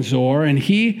dwell in Zoar, and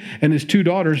he and his 2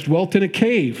 daughters dwelt in a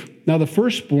cave. Now the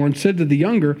firstborn said to the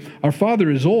younger, our father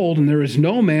is old, and there is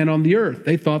no man on the earth.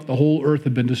 They thought the whole earth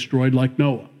had been destroyed like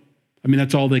Noah. I mean,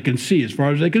 that's all they can see. As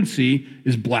far as they can see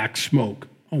is black smoke.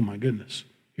 Oh my goodness,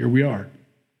 here we are.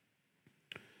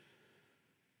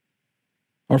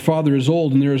 Our father is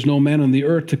old, and there is no man on the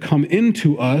earth to come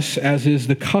into us, as is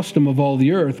the custom of all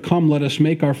the earth. Come, let us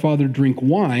make our father drink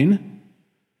wine,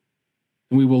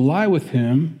 and we will lie with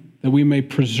him, that we may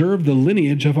preserve the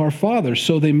lineage of our father.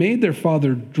 So they made their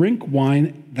father drink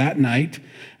wine that night,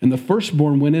 and the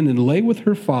firstborn went in and lay with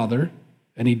her father,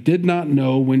 and he did not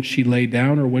know when she lay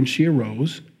down or when she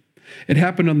arose. It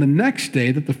happened on the next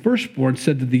day that the firstborn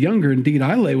said to the younger, indeed,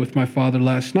 I lay with my father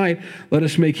last night. Let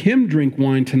us make him drink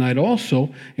wine tonight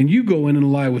also, and you go in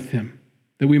and lie with him,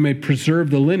 that we may preserve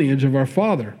the lineage of our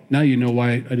father. Now you know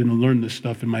why I didn't learn this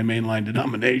stuff in my mainline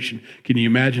denomination. Can you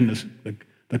imagine this,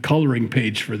 the coloring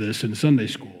page for this in Sunday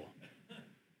school?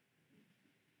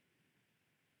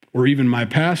 Or even my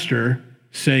pastor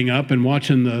saying up and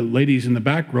watching the ladies in the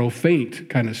back row faint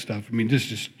kind of stuff. I mean,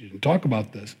 just you can talk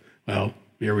about this. Well,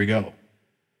 here we go.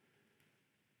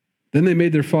 Then they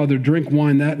made their father drink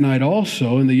wine that night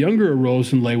also, and the younger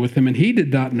arose and lay with him, and he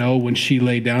did not know when she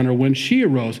lay down or when she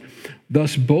arose.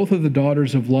 Thus both of the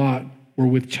daughters of Lot were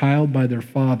with child by their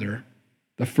father.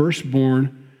 The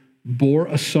firstborn bore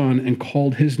a son and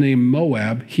called his name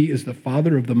Moab. He is the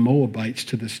father of the Moabites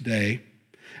to this day.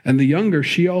 And the younger,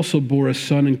 she also bore a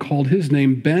son and called his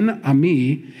name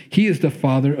Ben-Ami. He is the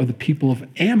father of the people of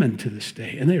Ammon to this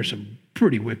day. And they are some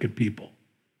pretty wicked people.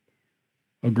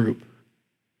 A group.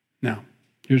 Now,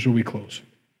 here's where we close.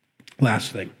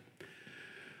 Last thing.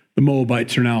 The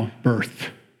Moabites are now birthed.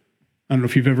 I don't know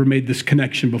if you've ever made this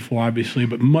connection before, obviously,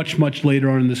 but much, much later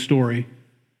on in the story,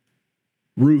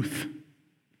 Ruth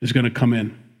is going to come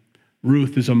in.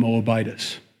 Ruth is a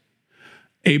Moabitess.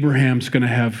 Abraham's going to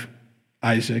have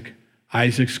Isaac.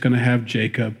 Isaac's going to have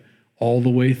Jacob all the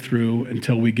way through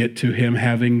until we get to him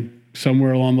having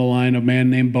somewhere along the line a man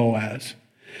named Boaz.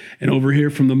 And over here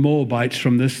from the Moabites,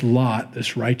 from this Lot,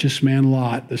 this righteous man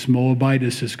Lot, this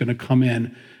Moabitess is going to come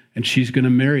in and she's going to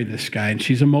marry this guy. And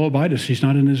she's a Moabitess. She's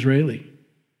not an Israeli,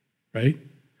 right?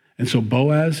 And so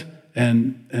Boaz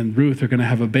and Ruth are going to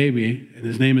have a baby, and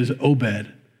his name is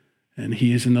Obed, and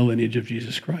he is in the lineage of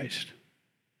Jesus Christ,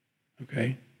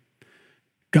 okay?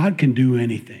 God can do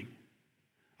anything.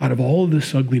 Out of all of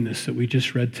this ugliness that we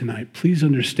just read tonight, please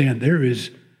understand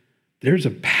there's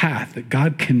a path that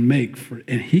God can make for,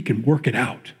 and he can work it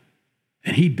out.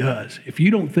 And he does. If you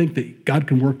don't think that God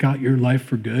can work out your life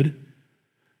for good,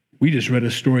 we just read a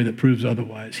story that proves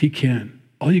otherwise. He can.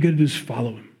 All you got to do is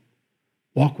follow him.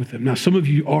 Walk with him. Now, some of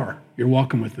you you're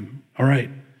walking with him. All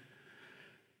right.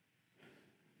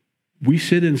 We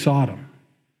sit in Sodom.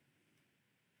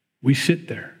 We sit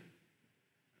there.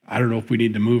 I don't know if we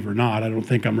need to move or not. I don't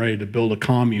think I'm ready to build a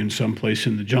commune someplace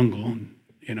in the jungle,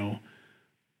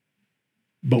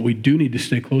 But we do need to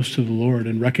stay close to the Lord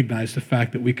and recognize the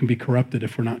fact that we can be corrupted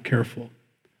if we're not careful,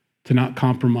 to not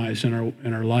compromise in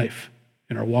our life,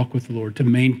 in our walk with the Lord, to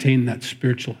maintain that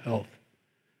spiritual health.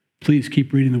 Please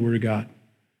keep reading the Word of God,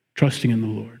 trusting in the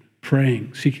Lord,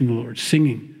 praying, seeking the Lord,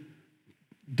 singing.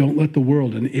 Don't let the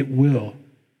world, and it will,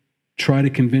 try to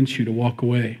convince you to walk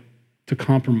away, to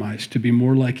compromise, to be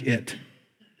more like it,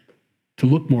 to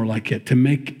look more like it, to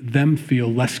make them feel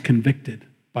less convicted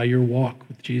by your walk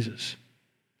with Jesus.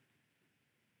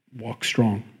 Walk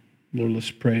strong. Lord, let's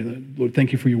pray. Lord,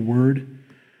 thank you for your word.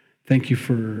 Thank you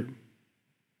for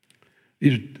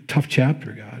these are a tough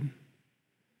chapter, God.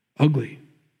 Ugly.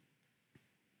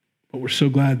 But we're so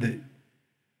glad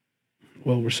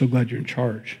we're so glad you're in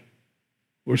charge.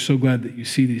 We're so glad that you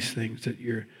see these things, that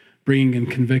you're bringing in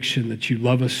conviction, that you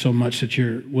love us so much, that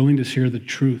you're willing to share the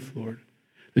truth, Lord,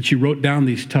 that you wrote down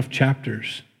these tough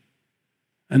chapters.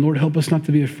 And Lord, help us not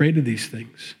to be afraid of these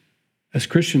things. As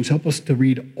Christians, help us to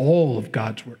read all of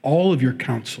God's word, all of your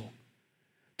counsel,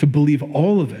 to believe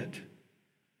all of it,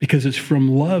 because it's from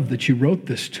love that you wrote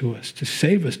this to us, to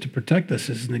save us, to protect us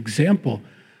as an example,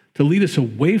 to lead us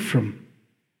away from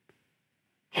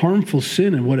harmful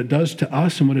sin and what it does to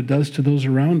us and what it does to those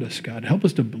around us, God. Help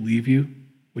us to believe you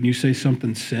when you say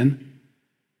something's sin.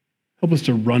 Help us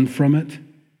to run from it,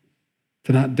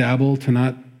 to not dabble, to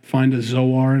not find a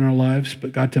Zoar in our lives,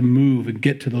 but God, to move and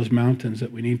get to those mountains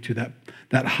that we need to,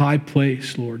 that high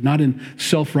place, Lord, not in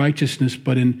self-righteousness,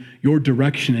 but in your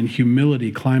direction and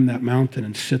humility, climb that mountain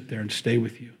and sit there and stay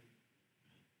with you.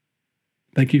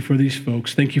 Thank you for these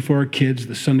folks. Thank you for our kids,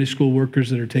 the Sunday school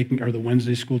workers that are or the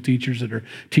Wednesday school teachers that are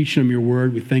teaching them your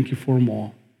word. We thank you for them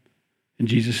all. In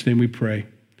Jesus' name we pray.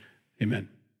 Amen.